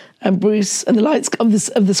off, and Bruce, and the lights of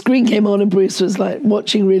the screen came on, and Bruce was like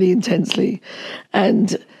watching really intensely.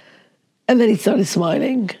 And then he started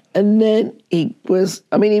smiling. And then he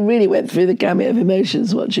really went through the gamut of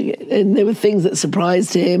emotions watching it. And there were things that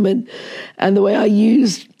surprised him, and the way I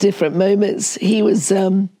used different moments. He was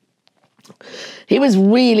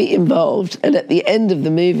really involved. And at the end of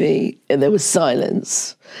the movie, there was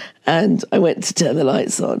silence. And I went to turn the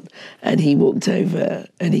lights on, and he walked over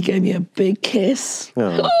and he gave me a big kiss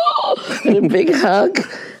and a big hug.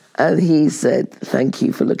 And he said, "Thank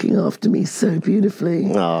you for looking after me so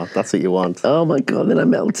beautifully." Oh, that's what you want. Oh, my God, then I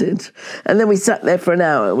melted. And then we sat there for an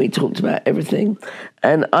hour and we talked about everything.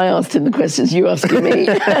 And I asked him the questions you asking me.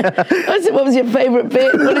 I said, "What was your favourite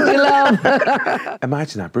bit? What did you love?"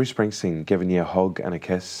 Imagine that, Bruce Springsteen giving you a hug and a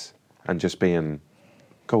kiss and just being,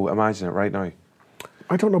 go, imagine it right now.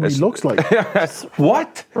 I don't know what he looks like.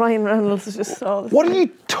 What? Ryan Reynolds is just all this. What are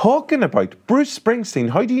you talking about? Bruce Springsteen,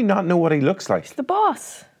 how do you not know what he looks like? He's the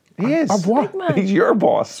boss. He is. Of what? He's your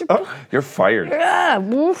boss. You're fired. Yeah,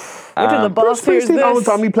 woof. What did the boss Bruce hears Springsteen owns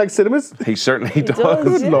this? Omniplex Cinemas. He certainly does.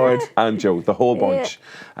 Good Lord. And Joe, the whole bunch.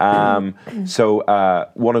 So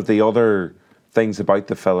one of the other things about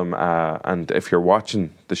the film, and if you're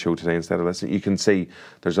watching the show today instead of listening, you can see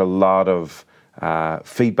there's a lot of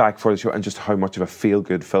feedback for the show and just how much of a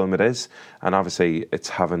feel-good film it is. And obviously it's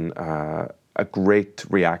having a great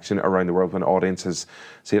reaction around the world when audiences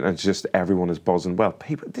see it, and it's just everyone is buzzing. Well,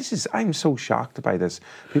 I'm so shocked by this.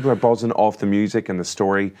 People are buzzing off the music and the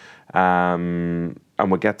story, and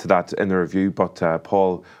we'll get to that in the review. But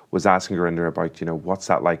Paul was asking Gurinder about, what's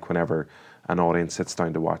that like whenever an audience sits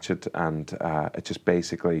down to watch it, and it just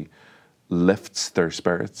basically lifts their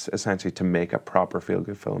spirits, essentially, to make a proper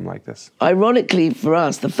feel-good film like this? Ironically for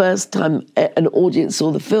us, the first time an audience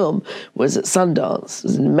saw the film was at Sundance. It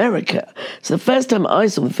was in America. So the first time I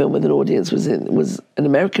saw the film with an audience was an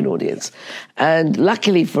American audience. And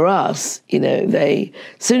luckily for us, you know, as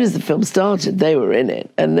soon as the film started, they were in it.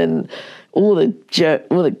 And then all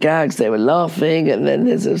the gags, they were laughing, and then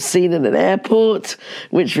there's a scene in an airport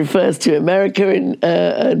which refers to America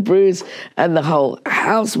in Bruce, and the whole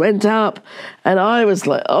house went up, and I was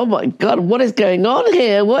like, oh my God, what is going on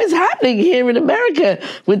here? What is happening here in America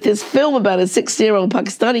with this film about a 60-year-old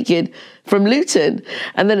Pakistani kid from Luton?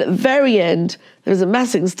 And then at the very end, there was a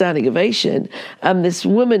massive standing ovation, and this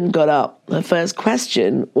woman got up. Her first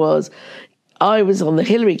question was, I was on the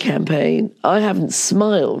Hillary campaign. I haven't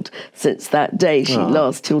smiled since that day she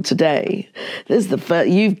lost till today. This is the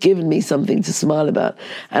first, you've given me something to smile about.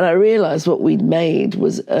 And I realised what we'd made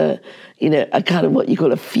was a kind of what you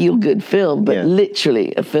call a feel-good film, but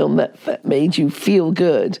literally a film that made you feel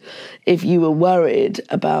good if you were worried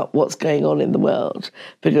about what's going on in the world,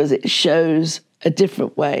 because it shows a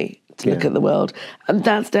different way to look at the world. And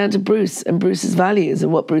that's down to Bruce and Bruce's values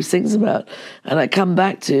and what Bruce thinks about. And I come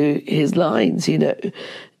back to his lines, you know,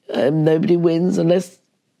 nobody wins unless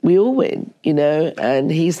we all win, you know, and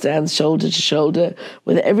he stands shoulder to shoulder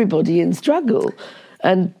with everybody in struggle.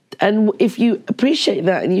 And if you appreciate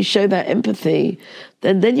that and you show that empathy,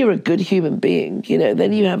 then you're a good human being, you know,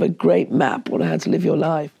 then you have a great map on how to live your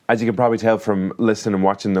life. As you can probably tell from listening and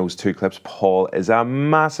watching those two clips, Paul is a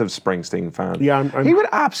massive Springsteen fan. Yeah, he would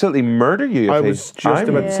absolutely murder you. I was just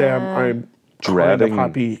about to say, I'm dreading.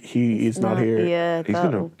 Happy he is not here. Yeah, he's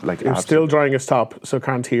going to He's still drying his top, so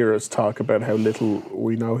can't hear us talk about how little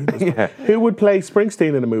we know him. Who would play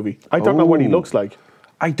Springsteen in a movie? I don't know what he looks like.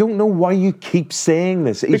 I don't know why you keep saying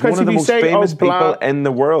this. He's because one of the most famous people in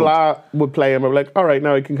the world. Blah would play him. I'm like, all right,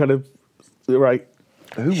 now I can kind of, right.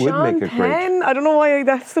 Who would Sean make a great... Penn? I don't know why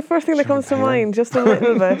that's the first thing that comes to mind, just a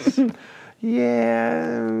little bit.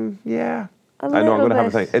 Yeah. I know, I'm going to have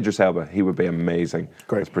a think. Idris Elba, he would be amazing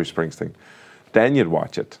as Bruce Springsteen. Then you'd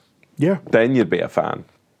watch it. Yeah. Then you'd be a fan.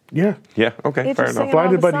 Yeah. Yeah, okay, fair enough.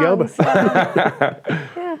 Blinded by the Elba.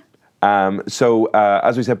 Yeah. So,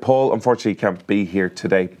 as we said, Paul unfortunately can't be here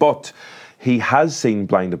today, but he has seen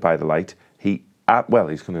Blinded by the Light. He's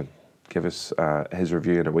going to give us his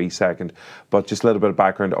review in a wee second, but just a little bit of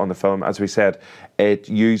background on the film. As we said, it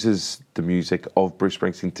uses the music of Bruce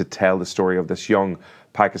Springsteen to tell the story of this young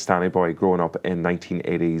Pakistani boy growing up in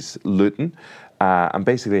 1980s Luton, and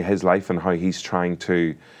basically his life and how he's trying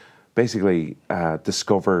to basically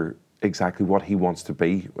discover exactly what he wants to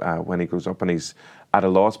be when he grows up, and he's at a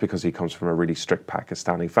loss because he comes from a really strict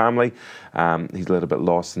Pakistani family. He's a little bit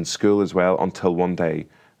lost in school as well, until one day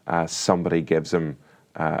somebody gives him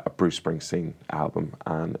a Bruce Springsteen album,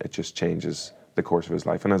 and it just changes the course of his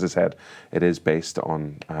life. And as I said, it is based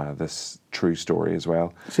on this true story as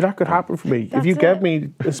well. See, that could happen for me. If you gave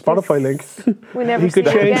me a Spotify link, you could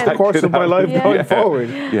change the course of my life going forward.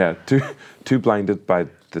 Yeah, too blinded by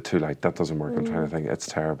the too light. That doesn't work. I'm trying to think. It's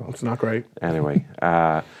terrible. It's not great. Anyway,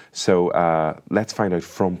 so let's find out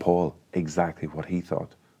from Paul exactly what he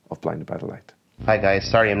thought of Blinded by the Light. Hi guys,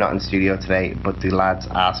 sorry I'm not in the studio today, but the lads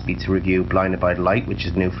asked me to review Blinded by the Light, which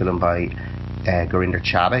is a new film by Gurinder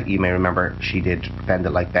Chadha. You may remember she did Bend It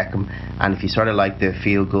Like Beckham, and if you sort of like the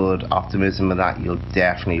feel-good optimism of that, you'll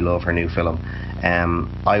definitely love her new film.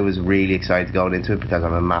 I was really excited going into it because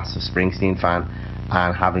I'm a massive Springsteen fan,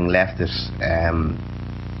 and having left it,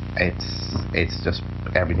 it's just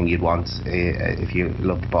everything you'd want if you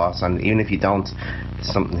love the boss, and even if you don't,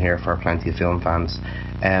 there's something here for plenty of film fans.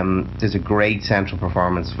 There's a great central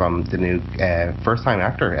performance from the new first-time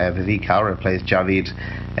actor, Vivek Kalra plays Javid,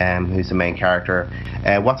 who's the main character.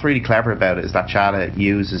 What's really clever about it is that Chadha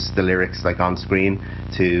uses the lyrics like on screen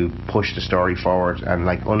to push the story forward, and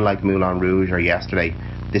like unlike Moulin Rouge or Yesterday,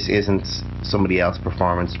 this isn't somebody else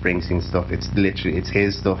performing Springsteen stuff. It's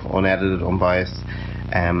his stuff, unedited, unbiased.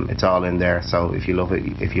 It's all in there. So if you love it,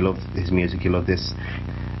 if you love his music, you love this.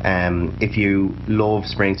 If you love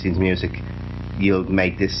Springsteen's music, you'll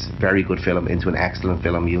make this very good film into an excellent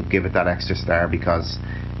film. You'll give it that extra star because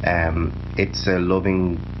it's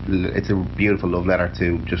a beautiful love letter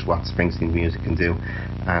to just what Springsteen's music can do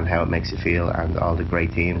and how it makes you feel, and all the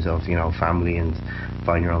great themes of, you know, family and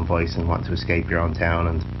find your own voice and wanting to escape your own town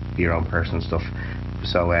and be your own person and stuff.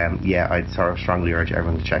 So yeah, I'd sort of strongly urge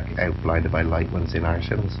everyone to check out Blinded by the Light when it's in Irish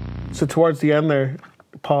films. So towards the end there,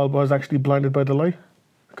 Paul was actually blinded by the light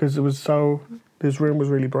because it was so, his room was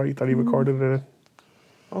really bright that he recorded it in it.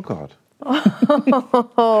 Oh God.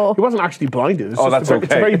 He wasn't actually blinded. It's that's okay.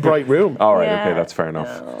 It's a very bright room. All right, okay, that's fair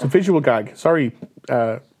enough. It's a visual gag. Sorry,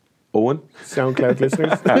 Owen. SoundCloud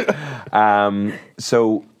listeners.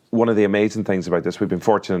 So one of the amazing things about this, we've been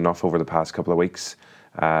fortunate enough over the past couple of weeks,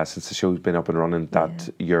 since the show's been up and running, that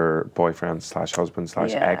your boyfriend / husband /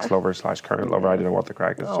 ex-lover / current lover, I don't know what the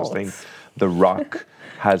crack is, Justine, The Rock,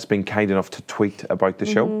 has been kind enough to tweet about the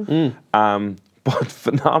show. But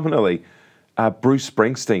phenomenally, Bruce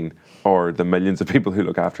Springsteen, or the millions of people who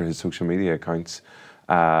look after his social media accounts,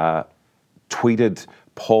 tweeted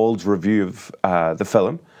Paul's review of the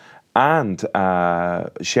film and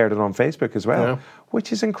shared it on Facebook as well,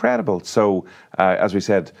 which is incredible. So, as we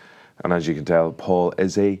said, and as you can tell, Paul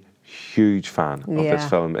is a huge fan of this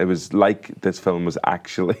film. It was like this film was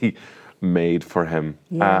actually made for him.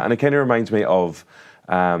 And it kind of reminds me of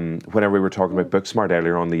whenever we were talking about Booksmart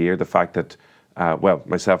earlier on in the year, the fact that, well,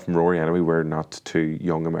 myself and Rory, anyway, we're not two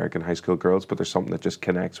young American high school girls, but there's something that just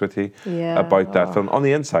connects with you about that film. On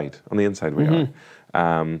the inside we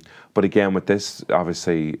are. But again, with this,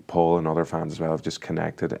 obviously, Paul and other fans as well have just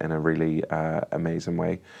connected in a really amazing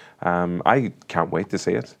way. I can't wait to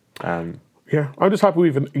see it. I'm just happy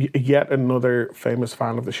we've yet another famous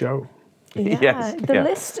fan of the show. Yeah, the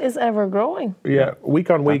list is ever growing. Yeah, week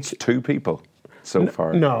on week. That's 2 people so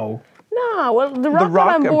far. No, well, The Rock got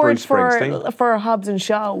on and board Bruce Springsteen. for Hobbs and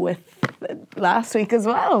Shaw with last week as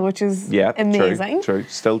well, which is amazing. True.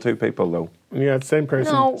 Still 2 people though. Yeah, same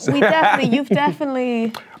person. No, you've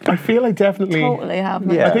definitely. I feel I definitely totally have.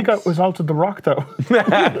 I think I was altered The Rock though.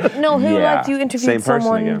 No, you interviewed Same person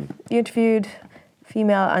someone. again. You interviewed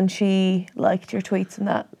female, and she liked your tweets and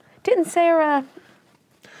that. Didn't Sarah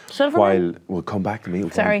Silverman? We'll come back to me.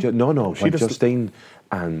 Sorry. While Justine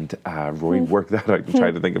and Roy work that out and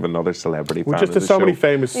try to think of another celebrity fan just of the so show. many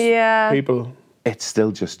famous people. It's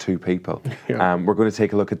still just 2 people. We're going to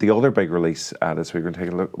take a look at the other big release this week. We're going to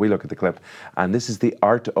take a look at the clip, and this is The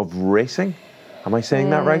Art of Racing. Am I saying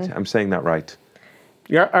that right? I'm saying that right.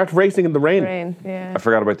 Yeah, Art of Racing in the Rain. I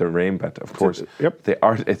forgot about the rain bit, of course.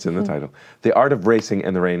 It's in the title. The Art of Racing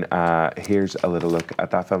in the Rain. Here's a little look at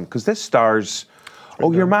that film, because this stars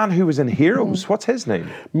your man who was in Heroes. What's his name?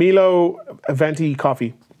 Milo Venti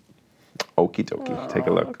Coffee. Okie dokie. Take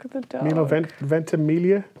a look. Look at the dog. Milo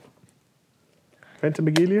Ventimiglia?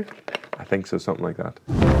 Ventimiglia? I think so, something like that.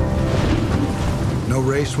 No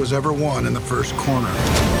race was ever won in the first corner,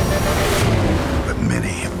 but many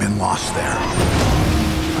have been lost there.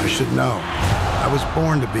 I should know. I was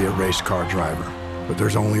born to be a race car driver, but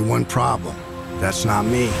there's only one problem. That's not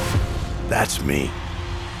me. That's me.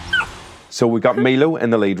 So we got Milo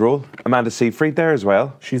in the lead role. Amanda Seyfried there as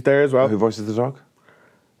well. She's there as well. Who voices the dog?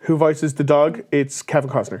 Who voices the dog? It's Kevin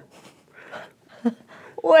Costner.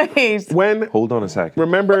 Wait. Hold on a second.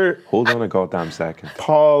 Hold on a goddamn second.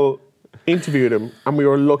 Paul interviewed him, and we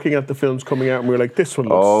were looking at the films coming out, and we were like, "This one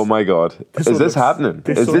looks." Oh my God! Is this happening?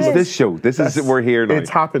 Is this show? We're here now.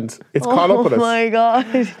 It's happened. It's caught up with us. Oh my God!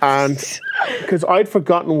 And because I'd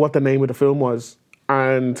forgotten what the name of the film was,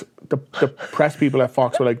 and the press people at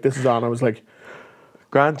Fox were like, "This is on." I was like,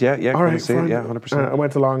 "Grand, yeah, all right, see it, yeah, 100%." I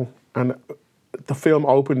went along, and the film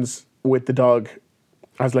opens with the dog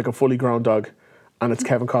as like a fully grown dog. And it's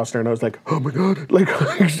Kevin Costner, and I was like, "Oh my God!" Like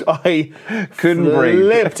I couldn't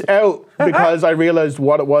breathe, flipped out because I realized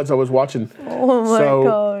what it was I was watching. Oh my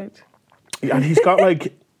God! And he's got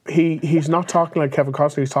like he's not talking like Kevin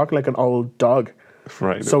Costner. He's talking like an old dog.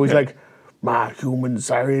 Right. So he's like, "My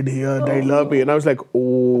humans are in here. They love me," and I was like,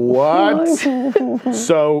 "What?"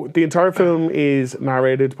 So the entire film is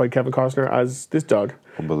narrated by Kevin Costner as this dog.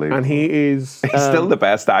 Unbelievable. And he's still the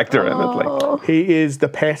best actor in it. Like he is the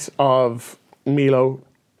pet of Milo,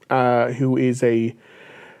 who is a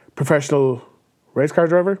professional race car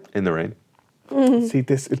driver. In the rain. See,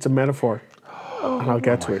 it's a metaphor, and I'll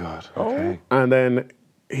get to it. God, okay. And then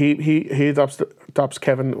he adopts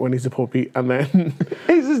Kevin when he's a puppy, and then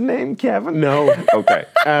is his name Kevin? No. Okay.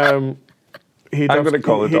 I'm going to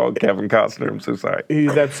call the dog Kevin Costner. I'm so sorry. He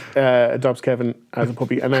adopts Kevin as a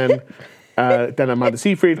puppy, and then Amanda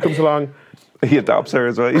Seyfried comes along. He adopts her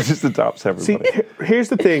as well. He just adopts everybody. See, here's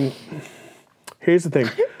the thing.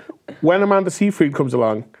 When Amanda Seyfried comes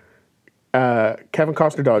along, Kevin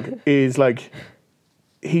Costner dog is like,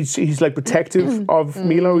 he's like protective of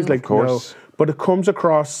Milo. He's like, no. But it comes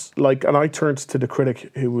across like, and I turned to the critic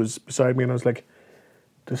who was beside me, and I was like,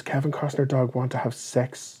 does Kevin Costner dog want to have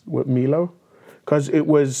sex with Milo? Because it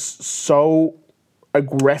was so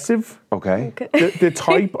aggressive. Okay. The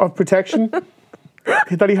type of protection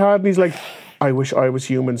that he had, and he's like, I wish I was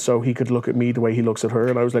human so he could look at me the way he looks at her.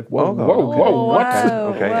 And I was like, whoa, what?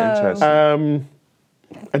 Okay, interesting.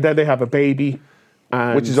 And then they have a baby.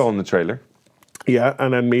 Which is all in the trailer. Yeah,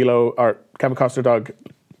 and then Kevin Costner dog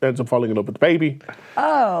ends up falling in love with the baby.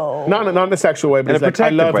 Oh. Not in a sexual way, but In a it's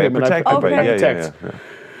like, I love him. And I protect.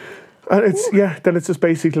 And then it's just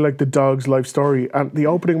basically like the dog's life story. And the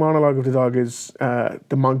opening monologue of the dog is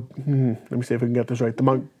let me see if I can get this right. The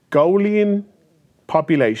Mongolian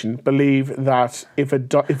population believe that if a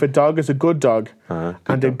dog is a good dog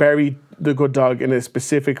and they bury the good dog in a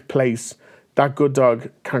specific place, that good dog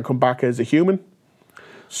can come back as a human.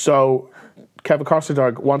 So Kevin Costner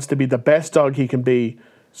dog wants to be the best dog he can be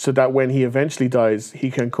so that when he eventually dies,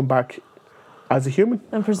 he can come back as a human.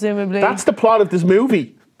 And presumably... That's the plot of this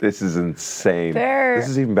movie. This is insane. There This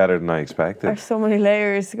is even better than I expected. There's so many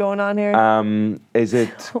layers going on here. Is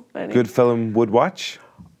it good film, would watch?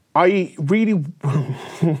 I really...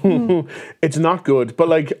 It's not good, but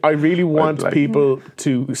like I really want people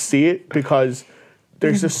to see it because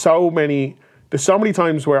there's just so many... There's so many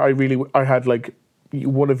times where I had like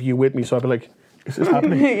one of you with me, so I'd be like, is this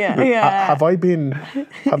happening? Yeah. Have I been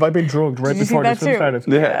drugged right before this film started?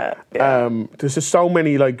 Yeah. There's just so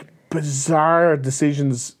many like bizarre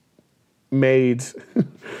decisions made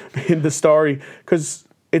in the story because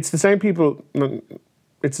it's the same people.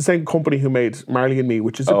 It's the same company who made Marley and Me,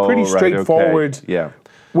 which is a pretty straightforward. Okay. Yeah.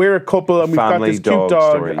 We're a couple and we've got this cute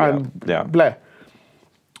dog story, and yeah. blah.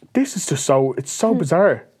 This is just it's so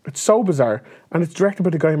bizarre. It's so bizarre, and it's directed by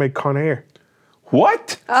the guy who made Con Air.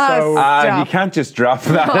 What? You can't just drop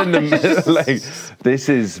that in the middle. Like, this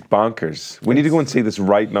is bonkers. We need to go and see this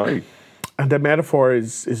right now. And the metaphor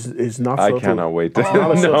is not subtle. I cannot wait. It's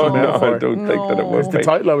not a subtle metaphor. I don't think that it was. The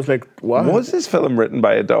title, I was like, what? Was this film written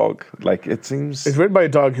by a dog? Like, it seems... It's written by a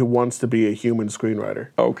dog who wants to be a human screenwriter.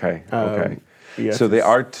 Okay. Yes, so the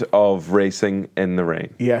art of racing in the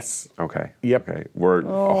rain. Yes. Okay. Yep. Okay. We're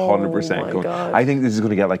 100% going. God. I think this is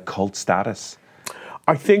going to get like cult status.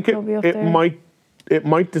 I think it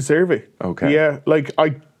might deserve it. Okay. Yeah. Like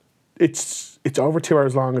it's over 2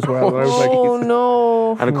 hours long as well. And I was like,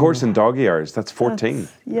 no. And of course, in doggy hours, that's 14 as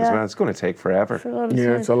yeah. well. It's going to take forever.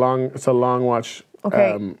 Yeah, it's a long watch.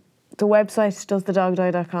 Okay. The website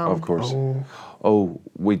doesthedogdie.com. Of course.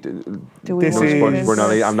 We do. We're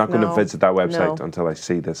not. I'm not going to No. visit that website No. until I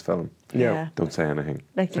see this film. Yeah. Don't say anything.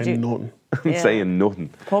 Like, did Say you? nothing. I'm saying nothing.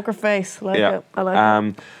 Poker face. Like Yeah. it. I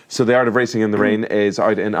like it. So The Art of Racing in the Rain is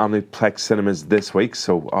out in Omniplex cinemas this week.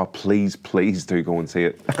 So please do go and see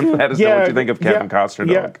it. And let us know what you think of Kevin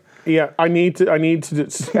Costner dog. Yeah, I need to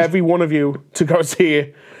every one of you to go see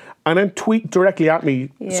it, and then tweet directly at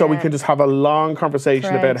me so we can just have a long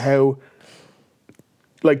conversation about how,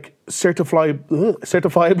 like,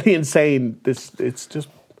 certifiably insane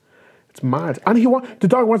it's mad. And the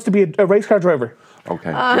dog wants to be a race car driver.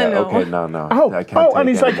 Okay. No. Okay. No. Oh, and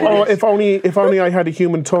he's like, if only I had a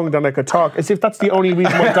human tongue, then I could talk. As if that's the only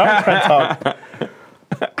reason why dogs can't talk.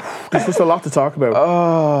 There's just a lot to talk about.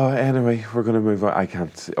 Oh, anyway, we're going to move on. I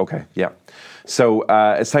can't. Okay, yeah. So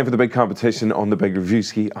it's time for the big competition on the Big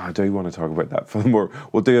Reviewski. I do want to talk about that film more.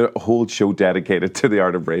 We'll do a whole show dedicated to the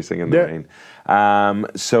art of racing in the rain.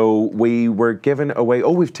 So we were given away.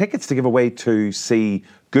 We've tickets to give away to see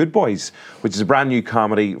Good Boys, which is a brand new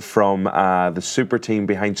comedy from the super team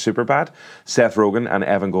behind Superbad, Seth Rogen and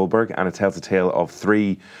Evan Goldberg, and it tells the tale of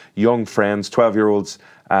three young friends, 12-year-olds,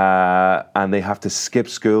 and they have to skip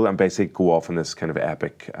school and basically go off on this kind of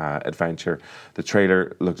epic adventure. The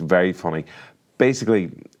trailer looks very funny.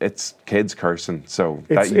 Basically, it's kids cursing, so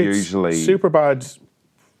that usually... Superbad's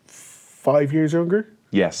 5 years younger?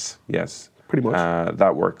 Yes. Pretty much.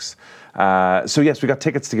 That works. So yes, we got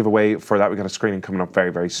tickets to give away for that. We got a screening coming up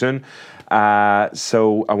very, very soon.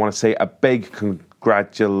 So I want to say a big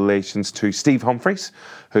congratulations to Steve Humphries,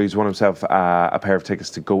 who's won himself a pair of tickets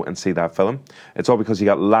to go and see that film. It's all because he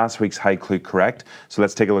got last week's high clue correct. So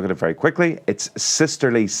let's take a look at it very quickly. It's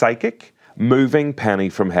Sisterly Psychic, Moving Penny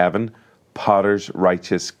from Heaven, Potter's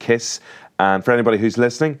Righteous Kiss. And for anybody who's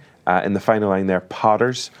listening, in the final line there,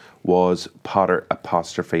 Potter's was Potter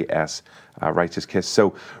 'S, Righteous Kiss.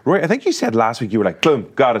 So, Roy, I think you said last week you were like, boom,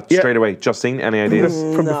 got it straight away. Justine, any ideas?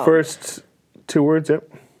 From the first two words, yeah.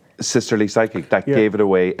 Sisterly Psychic, that gave it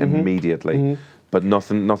away immediately. But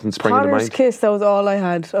nothing springing to mind. Potter's Kiss, that was all I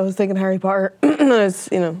had. I was thinking Harry Potter.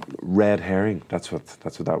 Red herring, that's what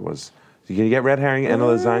that was. Can you get red herring in a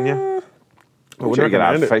lasagna? Would you get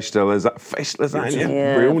a fish lasagna?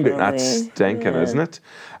 Yeah, ruined it. That's stinking, isn't it?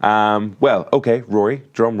 Well, okay, Rory,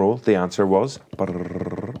 drum roll. The answer was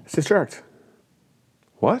Sister Act.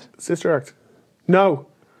 What? Sister Act. No.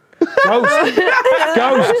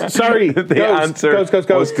 Ghost. Sorry. The answer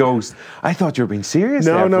was Ghost. I thought you were being serious.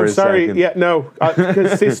 No, sorry. Second. Yeah, no.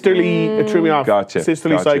 Because Sisterly, it threw me off. Gotcha.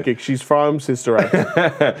 Sisterly Psychic. She's from Sister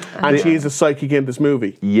Act. And she is a psychic in this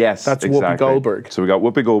movie. Yes, that's exactly. Whoopi Goldberg. So we got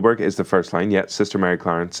Whoopi Goldberg is the first line. Yeah, Sister Mary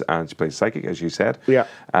Clarence, and she plays psychic, as you said. Yeah.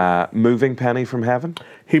 Moving penny from heaven.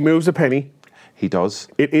 He moves a penny. He does.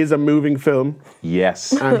 It is a moving film.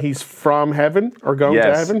 Yes. And he's from heaven or going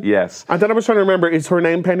to heaven. Yes. And then I was trying to remember, is her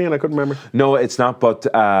name Penny? And I couldn't remember. No, it's not. But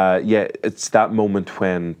it's that moment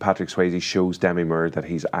when Patrick Swayze shows Demi Moore that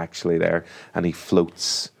he's actually there, and he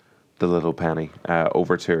floats the little penny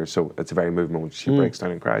over to her. So it's a very moving moment. She breaks down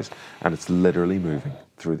and cries, and it's literally moving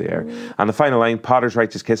through the air. And the final line, Potter's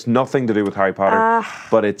Righteous Kiss, nothing to do with Harry Potter,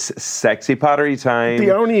 but it's sexy pottery time.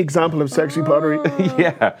 The only example of sexy pottery.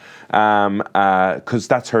 Yeah, because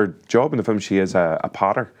that's her job in the film. She is a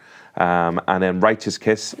potter. And then Righteous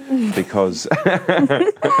Kiss, because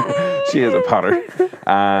she is a potter.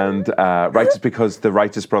 And Righteous because the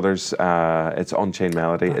Righteous Brothers, it's Unchained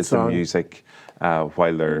Melody, it's the music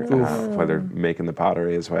while they're making the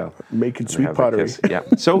pottery as well. Making sweet pottery. Yeah.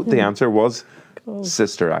 So the answer was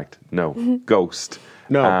Sister Act. No. Ghost.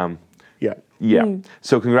 No. Yeah.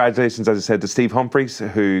 So congratulations, as I said, to Steve Humphries,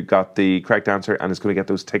 who got the correct answer and is going to get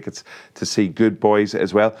those tickets to see Good Boys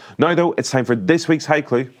as well. Now, though, it's time for this week's High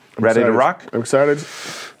Clue. Ready to rock? I'm excited.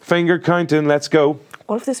 Finger counting. Let's go.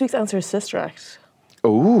 What if this week's answer is Sister Act?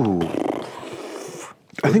 Ooh.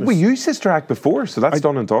 I think we used Sister Act before, so that's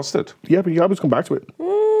done and dusted. Yeah, but you always come back to it.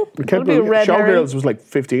 Showgirls Showgirls was like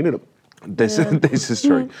 15 of them. This is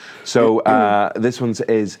true. So this one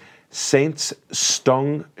is Saints,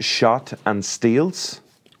 Stung, Shot and Steals.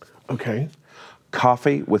 Okay.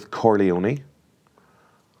 Coffee with Corleone.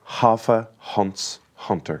 Hoffa hunts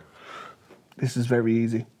Hunter. This is very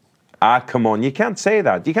easy. Come on, you can't say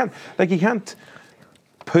that. You can't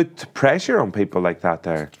put pressure on people like that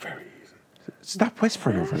there. It's very easy. Stop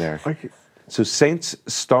whispering over there. So Saints,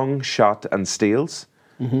 Stung, Shot and Steals.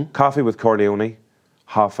 Coffee with Corleone.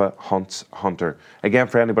 Hoffa hunts Hunter. Again,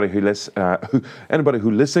 for anybody who anybody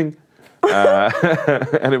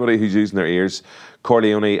who's using their ears,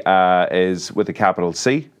 Corleone is with a capital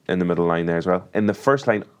C in the middle line there as well. In the first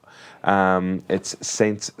line, it's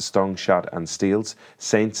Saints, Stung, Shot and Steals.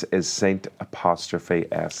 Saints is Saint apostrophe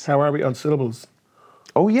S. How are we on syllables?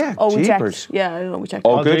 Oh yeah, we jeepers. checked. Yeah, I don't know, we checked.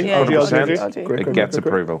 All good, Yeah, 100%. It gets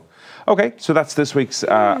approval. Okay, so that's this week's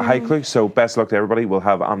High Clue. So best of luck to everybody. We'll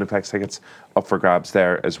have Omniplex tickets up for grabs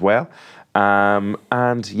there as well.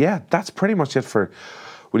 And yeah, that's pretty much it for...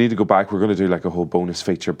 We need to go back. We're going to do like a whole bonus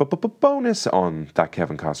feature, but bonus on that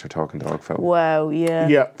Kevin Costner Talking Dog film. Wow, yeah.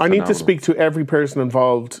 Yeah, I need to speak to every person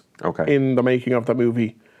involved in the making of that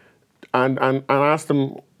movie and ask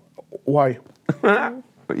them why.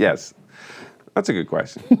 Yes, that's a good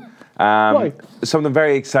question. Why? Something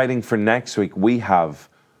very exciting for next week. We have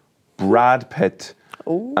Brad Pitt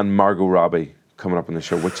and Margot Robbie coming up on the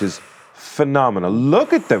show, which is phenomenal.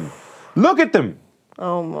 Look at them. Look at them.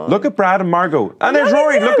 Oh my. Look at Brad and Margot. And there's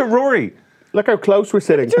Rory. Look at Rory. Look how close we're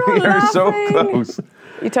sitting. You're so close.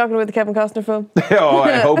 You talking about the Kevin Costner film? Oh,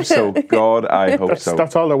 I hope so. God, I hope so.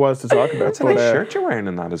 That's all there was to talk about. That's a nice shirt you're wearing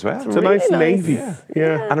in that as well. It's a nice navy.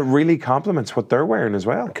 Yeah. And it really complements what they're wearing as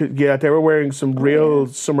well. Yeah, they were wearing some real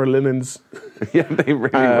summer linens. Yeah, they really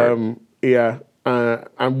were. Yeah,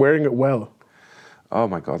 I'm wearing it well. Oh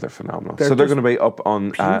my God, they're phenomenal. So they're going to be up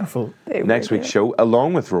on next week's show,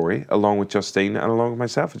 along with Rory, along with Justine, and along with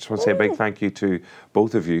myself. I just want to say a big thank you to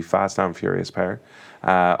both of you, Fast and Furious pair.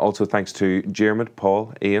 Also thanks to Jermid,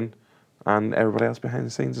 Paul, Ian, and everybody else behind the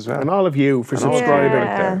scenes as well. And all of you for subscribing.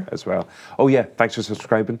 Right there as well. Oh yeah, thanks for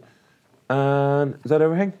subscribing. And is that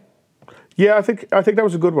everything? Yeah, I think that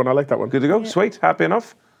was a good one. I like that one. Good to go? Yeah. Sweet? Happy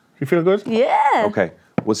enough? You feel good? Yeah. Okay.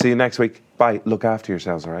 We'll see you next week. Bye. Look after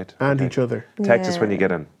yourselves, all right? And each other. Text us when you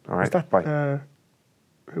get in, all right? Bye.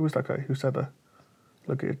 Who was that guy who said that?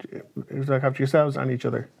 Look after yourselves and each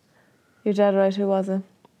other. You're dead right. Who was it?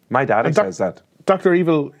 My daddy says that. Dr.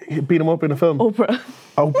 Evil beat him up in a film.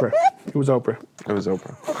 Oprah. It was Oprah. It was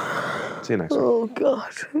Oprah. See you next week. Oh,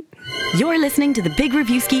 God. You're listening to The Big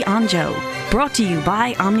Reviewski on Joe, brought to you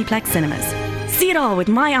by Omniplex Cinemas. See it all with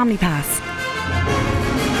my OmniPass.